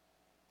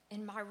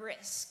in my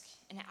risk,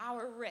 in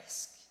our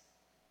risk,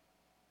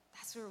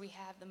 that's where we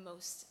have the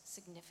most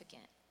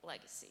significant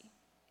legacy.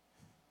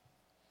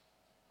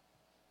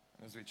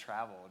 As we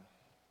traveled,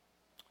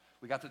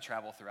 we got to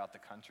travel throughout the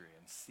country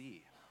and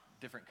see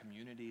different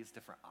communities,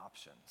 different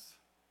options.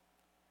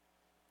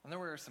 And there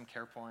were some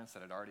care points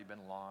that had already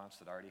been launched,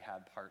 that already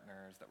had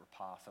partners that were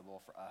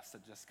possible for us to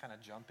just kind of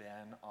jump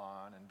in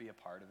on and be a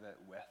part of it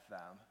with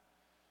them.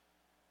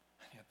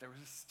 And yet there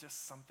was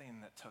just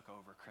something that took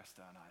over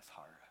Krista and I's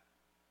heart.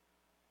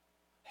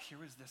 Here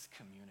was this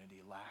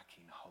community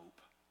lacking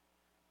hope.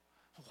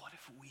 What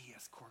if we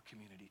as Core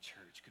Community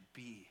Church could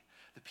be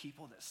the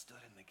people that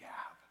stood in the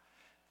gap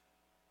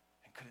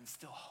and could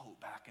instill hope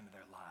back into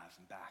their lives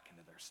and back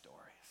into their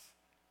stories?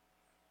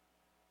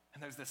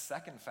 And there's this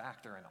second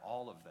factor in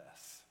all of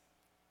this.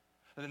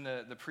 In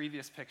the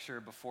previous picture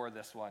before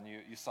this one,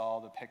 you saw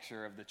the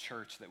picture of the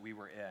church that we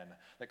were in,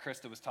 that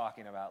Krista was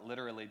talking about,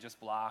 literally just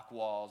block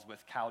walls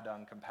with cow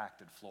dung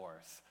compacted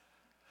floors.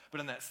 But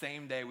in that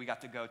same day, we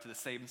got to go to the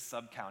same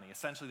sub-county,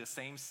 essentially the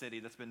same city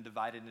that's been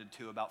divided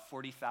into about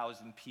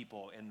 40,000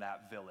 people in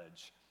that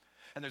village.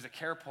 And there's a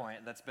care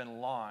point that's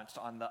been launched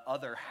on the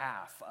other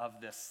half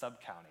of this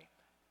sub-county.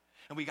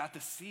 And we got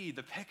to see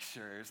the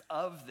pictures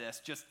of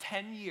this just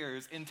 10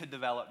 years into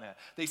development.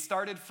 They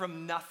started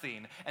from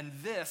nothing, and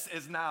this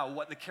is now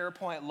what the Care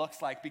Point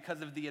looks like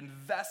because of the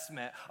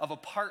investment of a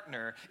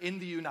partner in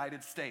the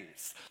United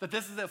States. That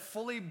this is a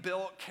fully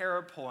built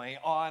Care Point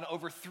on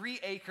over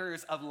 3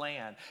 acres of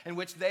land in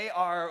which they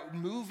are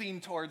moving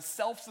towards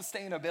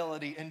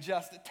self-sustainability in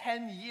just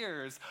 10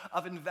 years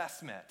of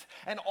investment.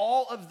 And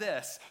all of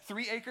this,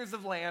 3 acres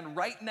of land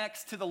right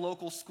next to the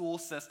local school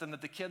system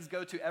that the kids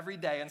go to every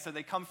day, and so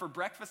they come for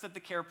breakfast at the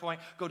Care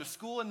Point, go to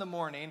school in the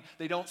morning.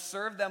 They don't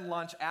serve them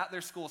lunch at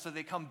their school, so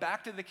they come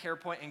back to the Care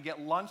Point and get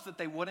lunch that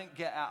they wouldn't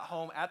get at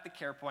home at the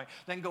Care Point,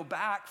 then go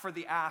back for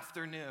the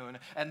afternoon,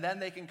 and then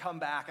they can come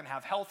back and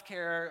have health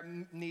care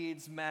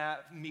needs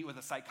met, meet with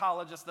a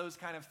psychologist, those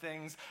kind of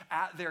things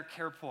at their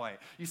Care Point.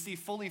 You see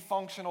fully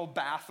functional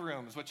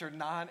bathrooms, which are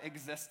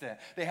non-existent.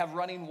 They have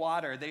running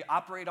water. They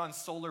operate on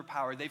solar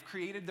power. They've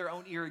created their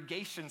own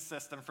irrigation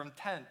system from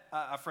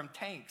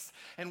tanks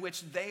in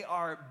which they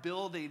are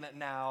building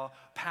now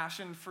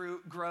passion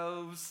fruit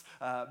groves,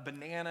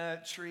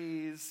 banana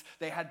trees.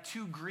 They had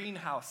 2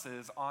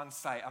 greenhouses on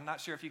site. I'm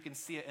not sure if you can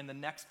see it in the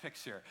next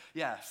picture.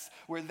 Yes,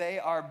 where they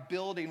are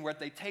building, where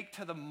they take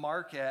to the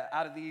market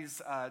out of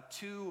these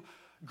 2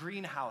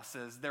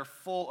 greenhouses. They're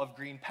full of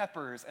green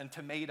peppers and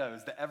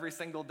tomatoes that every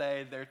single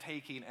day they're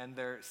taking and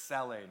they're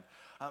selling.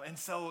 And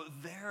so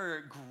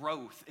their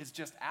growth is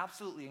just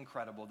absolutely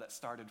incredible, that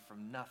started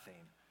from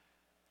nothing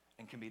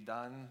and can be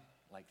done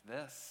like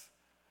this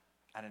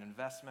at an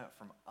investment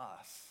from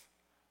us.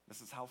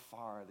 This is how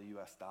far the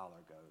US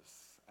dollar goes,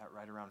 at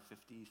right around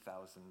 $50,000.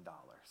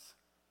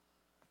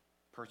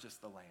 Purchase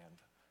the land,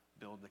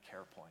 build the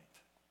Care Point,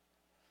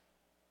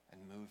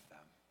 and move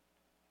them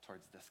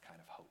towards this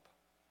kind of hope.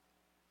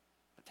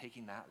 But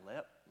taking that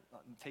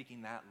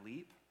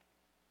leap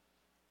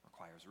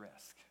requires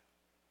risk.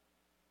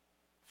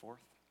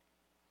 Fourth,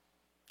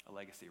 a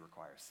legacy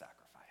requires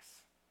sacrifice.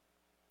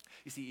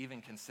 You see,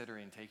 even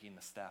considering taking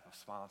the step of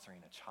sponsoring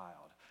a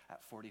child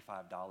at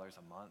 $45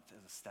 a month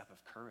is a step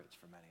of courage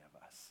for many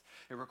of us.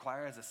 It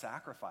requires a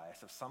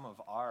sacrifice of some of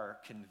our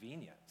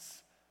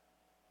convenience.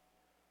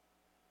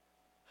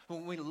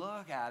 When we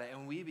look at it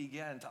and we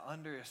begin to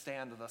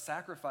understand that the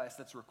sacrifice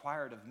that's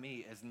required of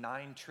me is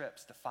 9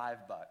 trips to $5.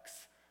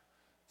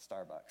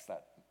 Starbucks,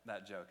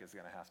 that joke is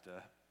going to have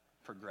to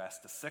progress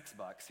to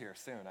 $6 here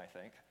soon, I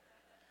think.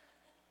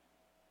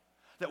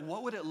 That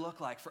what would it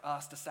look like for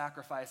us to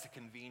sacrifice a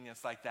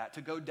convenience like that,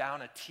 to go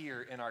down a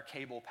tier in our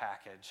cable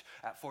package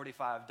at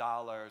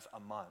 $45 a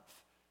month?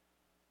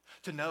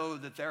 To know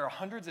that there are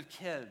hundreds of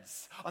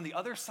kids on the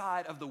other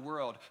side of the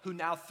world who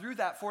now, through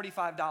that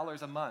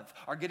 $45 a month,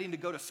 are getting to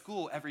go to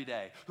school every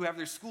day, who have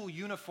their school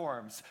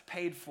uniforms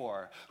paid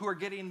for, who are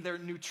getting their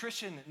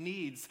nutrition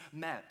needs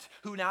met,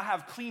 who now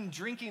have clean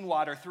drinking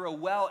water through a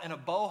well and a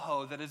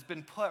boho that has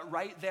been put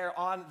right there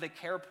on the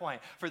Care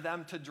Point for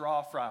them to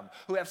draw from,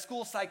 who have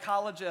school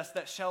psychologists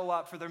that show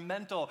up for their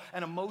mental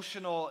and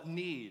emotional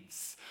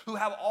needs, who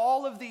have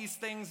all of these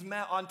things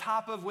met on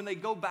top of when they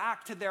go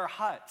back to their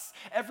huts.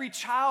 Every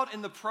child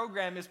in the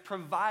program is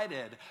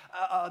provided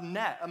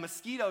a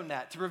mosquito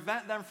net to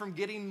prevent them from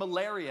getting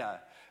malaria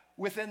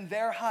within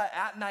their hut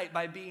at night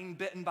by being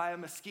bitten by a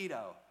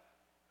mosquito.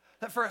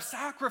 That for a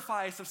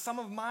sacrifice of some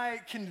of my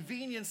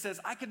conveniences,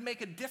 I could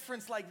make a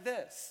difference like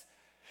this.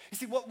 You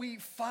see, what we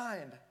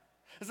find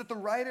is that the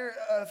writer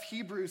of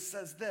Hebrews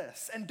says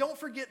this, and don't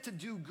forget to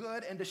do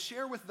good and to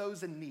share with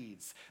those in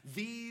needs.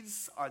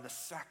 These are the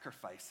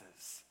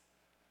sacrifices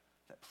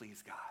that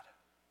please God.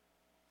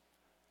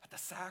 But the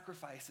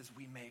sacrifices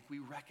we make, we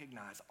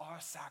recognize are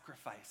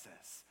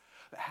sacrifices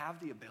that have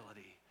the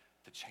ability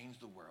to change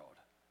the world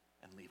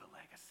and leave a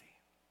legacy.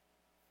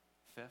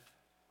 Fifth,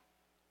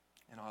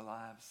 in our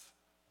lives,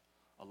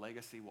 a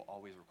legacy will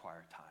always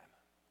require time.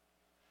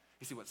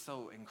 You see, what's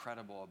so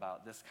incredible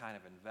about this kind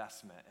of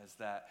investment is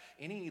that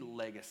any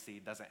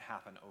legacy doesn't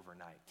happen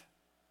overnight.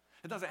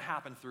 It doesn't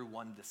happen through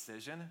one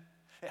decision.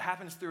 It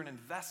happens through an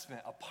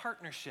investment, a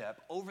partnership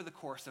over the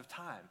course of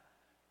time.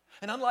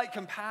 And unlike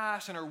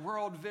compassion or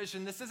world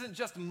vision, this isn't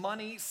just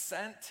money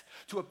sent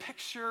to a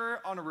picture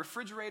on a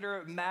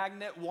refrigerator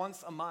magnet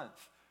once a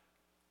month.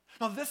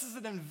 No, this is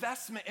an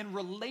investment in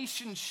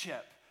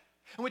relationship,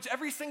 in which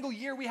every single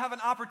year we have an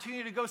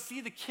opportunity to go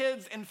see the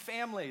kids and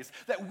families,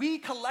 that we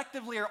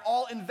collectively are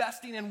all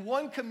investing in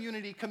one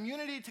community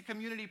to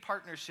community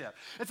partnership.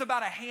 It's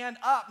about a hand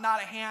up,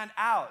 not a hand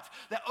out.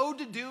 That Ode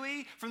to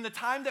Dewey, from the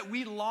time that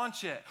we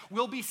launch it,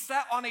 will be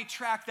set on a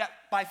track that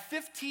by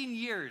 15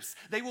 years,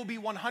 they will be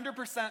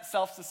 100%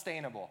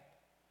 self-sustainable.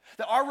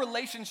 That our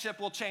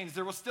relationship will change.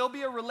 There will still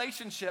be a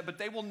relationship, but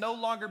they will no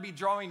longer be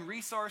drawing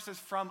resources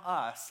from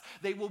us.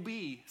 They will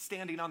be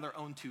standing on their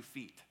own 2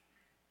 feet.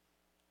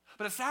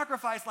 But a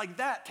sacrifice like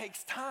that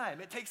takes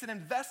time. It takes an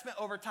investment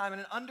over time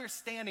and an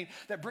understanding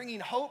that bringing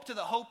hope to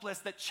the hopeless,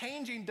 that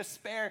changing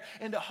despair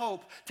into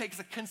hope takes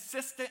a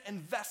consistent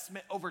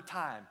investment over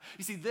time.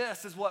 You see,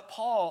 this is what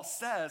Paul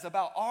says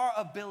about our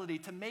ability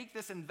to make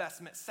this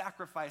investment,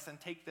 sacrifice, and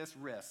take this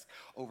risk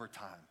over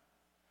time.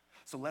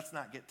 So let's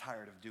not get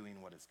tired of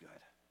doing what is good.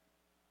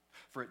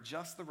 For at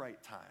just the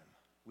right time,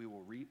 we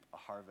will reap a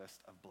harvest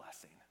of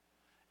blessing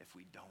if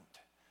we don't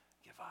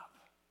give up.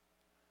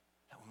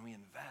 That when we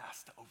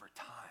invest over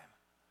time,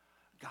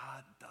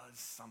 God does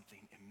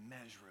something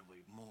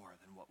immeasurably more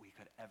than what we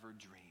could ever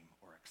dream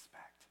or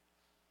expect.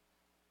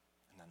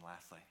 And then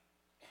lastly,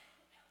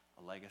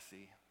 a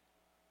legacy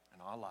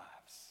in our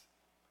lives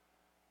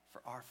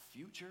for our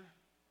future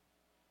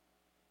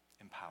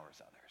empowers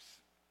others.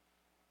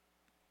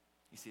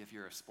 You see, if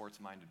you're a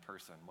sports-minded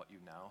person, what you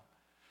know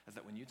is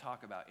that when you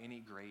talk about any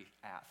great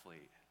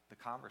athlete, the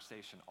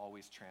conversation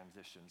always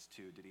transitions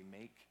to, did he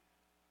make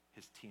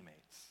his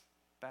teammates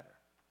better?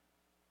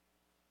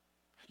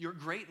 Your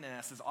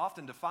greatness is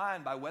often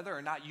defined by whether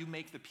or not you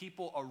make the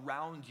people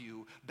around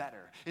you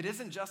better. It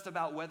isn't just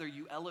about whether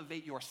you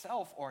elevate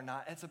yourself or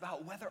not, it's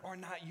about whether or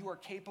not you are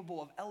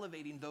capable of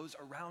elevating those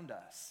around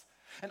us.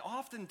 And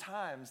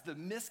oftentimes, the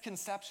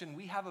misconception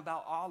we have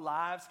about our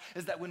lives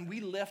is that when we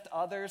lift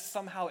others,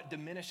 somehow it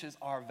diminishes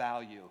our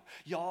value.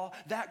 Y'all,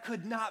 that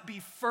could not be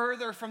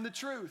further from the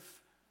truth.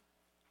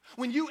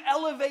 When you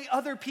elevate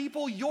other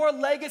people, your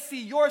legacy,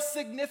 your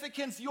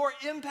significance, your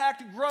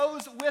impact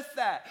grows with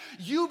that.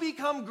 You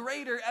become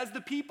greater as the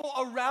people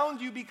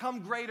around you become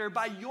greater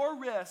by your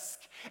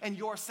risk and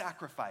your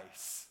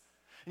sacrifice.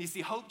 And you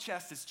see, Hope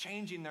Chest is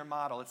changing their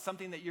model. It's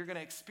something that you're going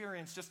to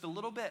experience just a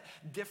little bit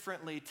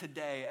differently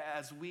today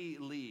as we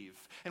leave,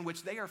 in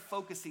which they are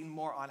focusing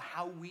more on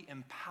how we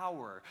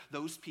empower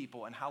those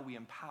people and how we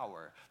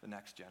empower the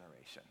next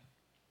generation.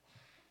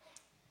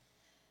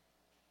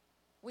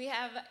 We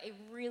have a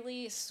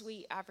really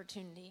sweet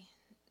opportunity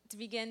to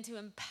begin to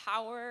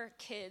empower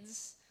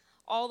kids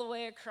all the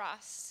way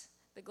across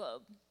the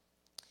globe.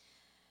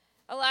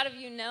 A lot of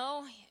you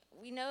know,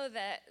 we know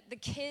that the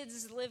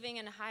kids living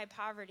in high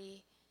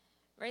poverty,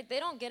 right, they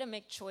don't get to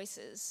make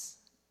choices.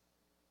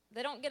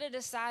 They don't get to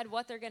decide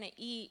what they're going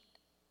to eat,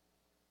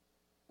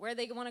 where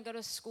they want to go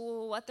to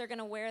school, what they're going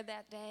to wear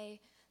that day.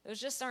 Those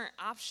just aren't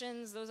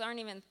options. Those aren't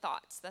even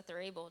thoughts that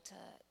they're able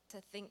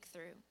to think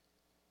through.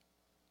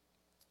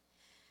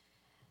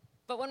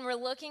 But when we're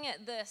looking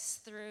at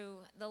this through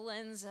the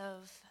lens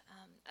of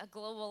a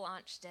global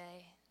launch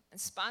day and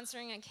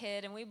sponsoring a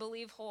kid, and we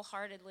believe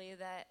wholeheartedly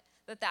that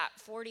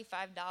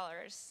 $45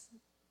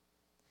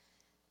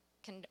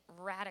 can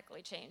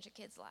radically change a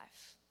kid's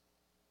life.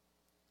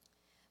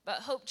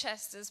 But Hope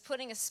Chest is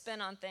putting a spin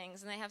on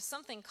things, and they have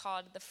something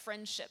called the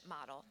friendship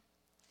model.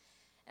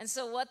 And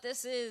so what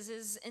this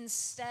is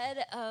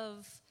instead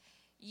of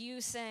you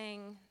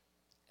saying,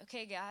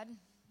 okay, God,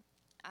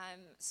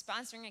 I'm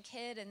sponsoring a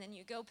kid, and then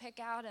you go pick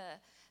out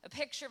a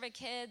picture of a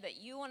kid that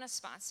you want to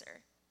sponsor.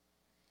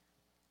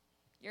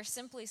 You're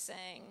simply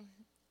saying,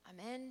 I'm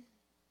in.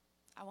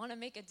 I want to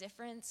make a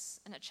difference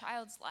in a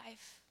child's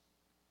life.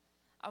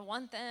 I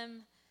want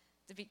them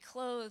to be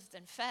clothed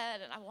and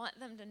fed, and I want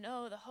them to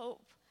know the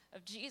hope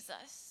of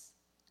Jesus.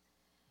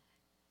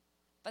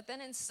 But then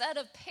instead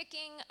of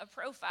picking a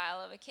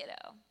profile of a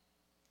kiddo,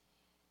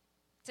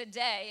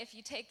 today, if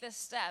you take this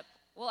step,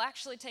 we'll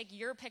actually take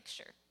your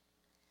picture.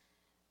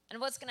 And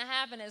what's going to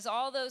happen is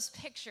all those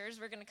pictures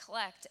we're going to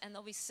collect, and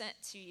they'll be sent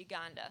to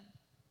Uganda.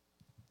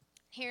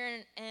 Here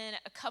in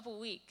a couple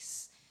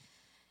weeks,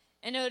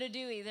 in Ode to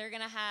Dewey, they're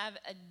going to have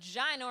a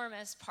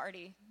ginormous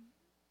party.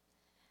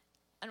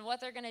 And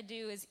what they're going to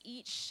do is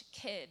each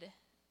kid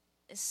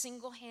is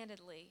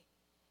single-handedly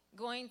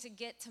going to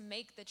get to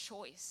make the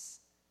choice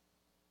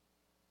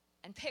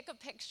and pick a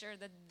picture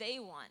that they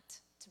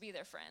want to be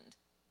their friend,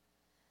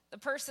 the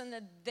person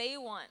that they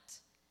want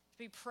to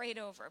be prayed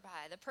over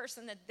by, the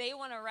person that they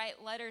want to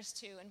write letters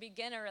to and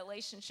begin a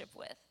relationship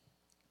with.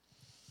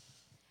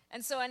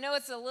 And so I know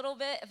it's a little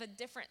bit of a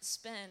different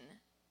spin,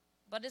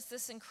 but it's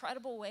this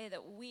incredible way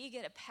that we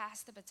get to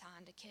pass the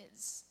baton to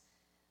kids,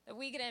 that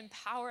we get to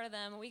empower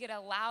them, we get to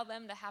allow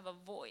them to have a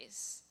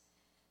voice,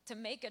 to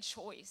make a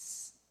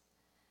choice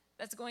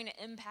that's going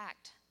to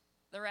impact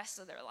the rest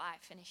of their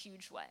life in a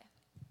huge way.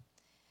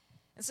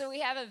 And so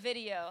we have a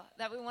video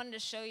that we wanted to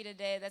show you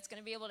today that's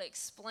going to be able to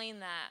explain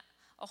that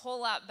a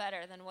whole lot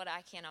better than what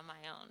I can on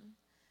my own.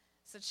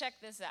 So check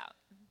this out.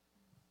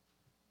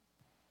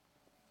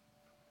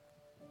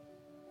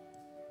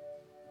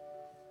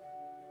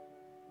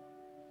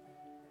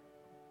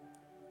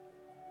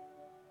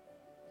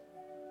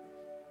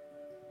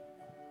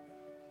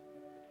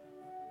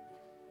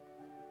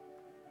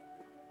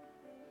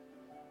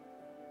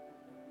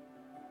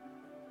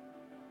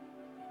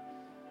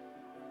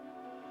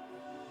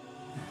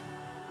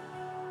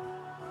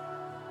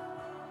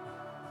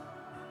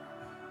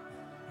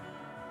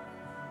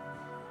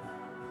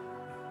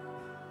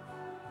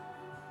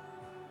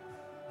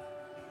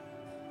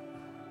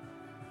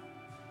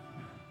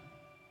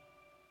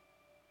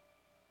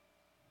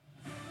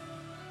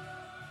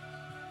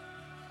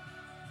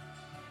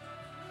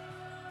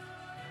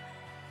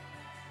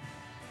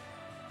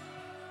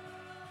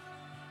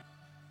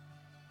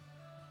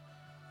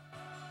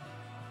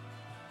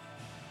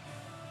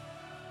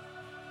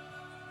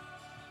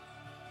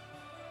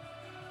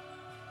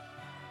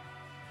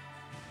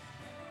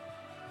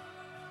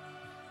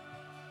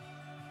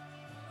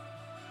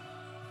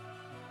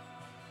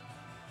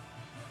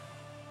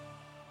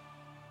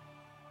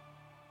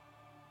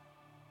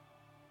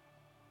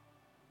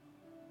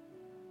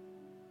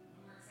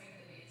 We're excited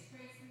that Davis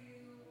prays for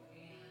you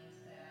and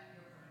that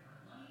you're part of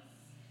our life.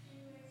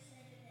 And we're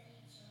excited that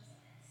he chose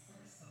us.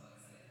 We're so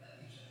excited that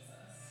you chose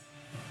us.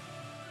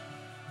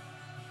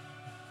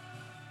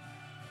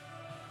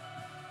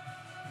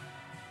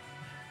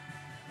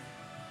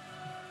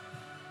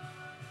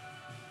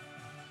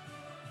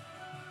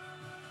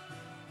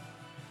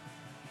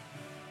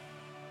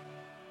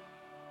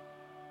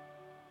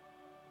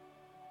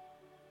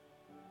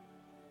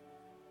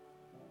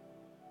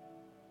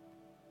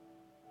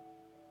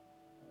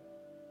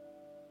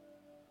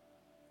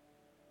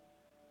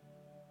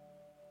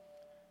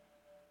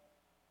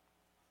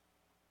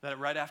 That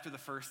right after the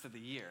first of the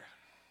year,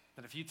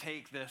 that if you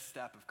take this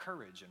step of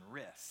courage and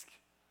risk,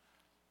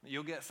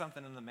 you'll get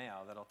something in the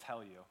mail that'll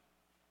tell you.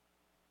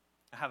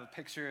 I have a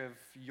picture of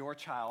your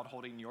child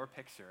holding your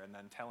picture and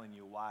then telling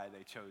you why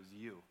they chose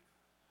you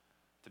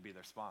to be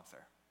their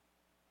sponsor.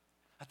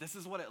 That this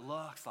is what it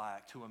looks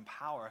like to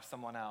empower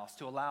someone else,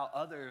 to allow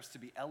others to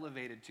be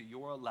elevated to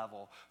your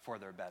level for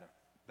their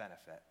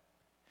benefit.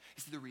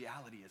 You see, the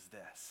reality is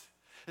this,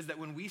 is that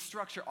when we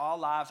structure our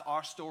lives,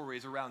 our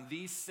stories around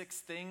these 6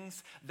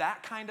 things,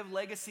 that kind of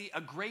legacy, a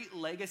great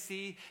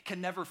legacy,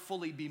 can never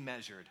fully be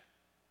measured.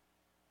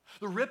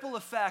 The ripple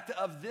effect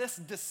of this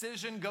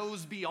decision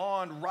goes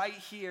beyond right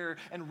here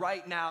and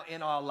right now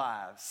in our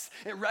lives.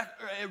 It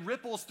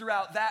ripples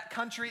throughout that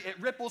country. It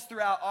ripples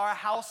throughout our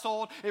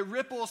household. It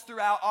ripples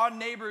throughout our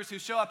neighbors who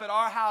show up at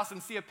our house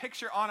and see a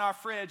picture on our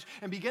fridge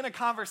and begin a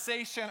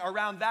conversation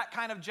around that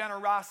kind of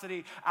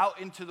generosity out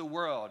into the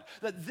world.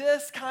 That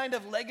this kind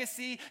of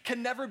legacy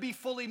can never be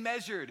fully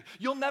measured.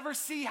 You'll never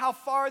see how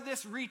far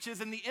this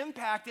reaches and the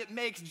impact it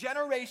makes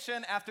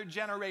generation after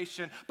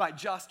generation by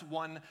just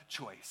one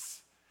choice.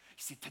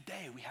 See,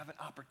 today we have an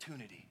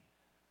opportunity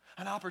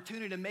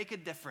to make a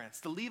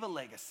difference, to leave a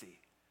legacy.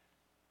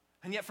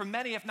 And yet for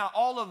many, if not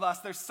all of us,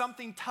 there's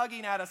something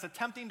tugging at us,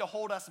 attempting to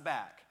hold us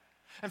back.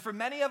 And for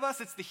many of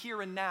us, it's the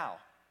here and now.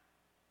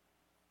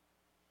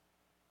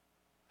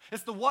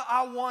 It's the what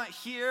I want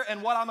here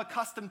and what I'm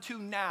accustomed to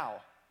now.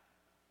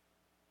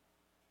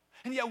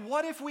 And yet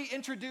what if we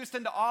introduced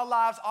into our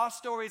lives, our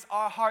stories,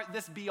 our heart,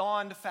 this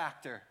beyond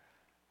factor?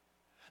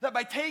 That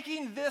by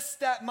taking this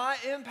step, my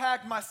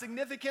impact, my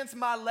significance,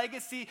 my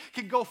legacy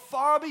can go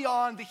far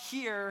beyond the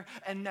here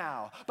and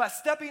now. By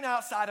stepping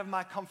outside of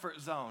my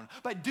comfort zone,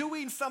 by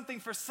doing something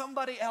for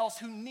somebody else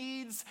who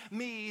needs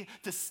me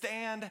to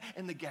stand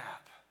in the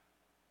gap,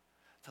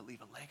 to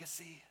leave a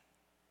legacy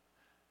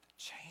that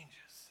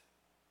changes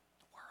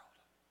the world.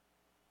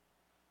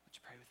 Would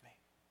you pray with me?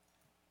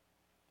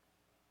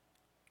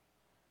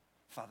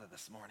 Father,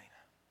 this morning,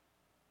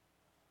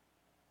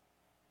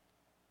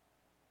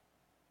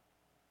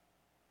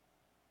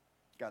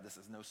 God, this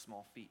is no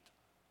small feat,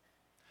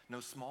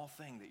 no small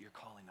thing that you're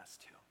calling us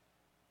to.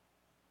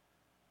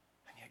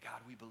 And yet,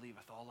 God, we believe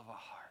with all of our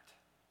heart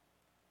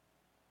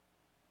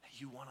that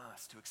you want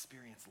us to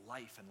experience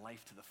life and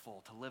life to the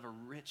full, to live a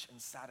rich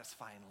and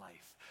satisfying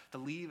life, to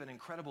leave an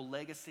incredible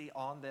legacy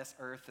on this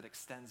earth that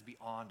extends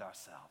beyond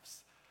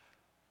ourselves.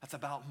 That's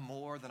about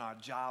more than our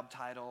job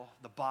title,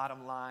 the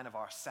bottom line of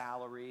our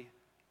salary,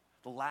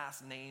 the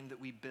last name that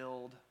we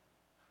build,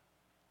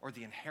 or or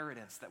the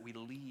inheritance that we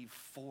leave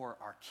for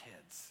our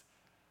kids.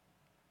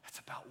 It's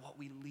about what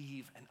we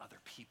leave in other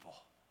people.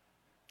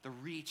 The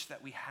reach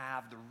that we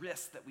have, the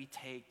risks that we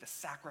take, the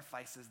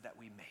sacrifices that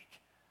we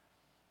make.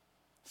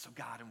 So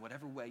God, in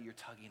whatever way you're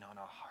tugging on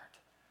our heart,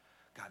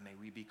 God, may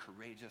we be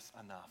courageous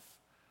enough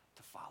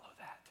to follow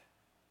that.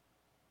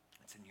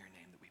 It's in your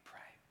name that we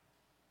pray.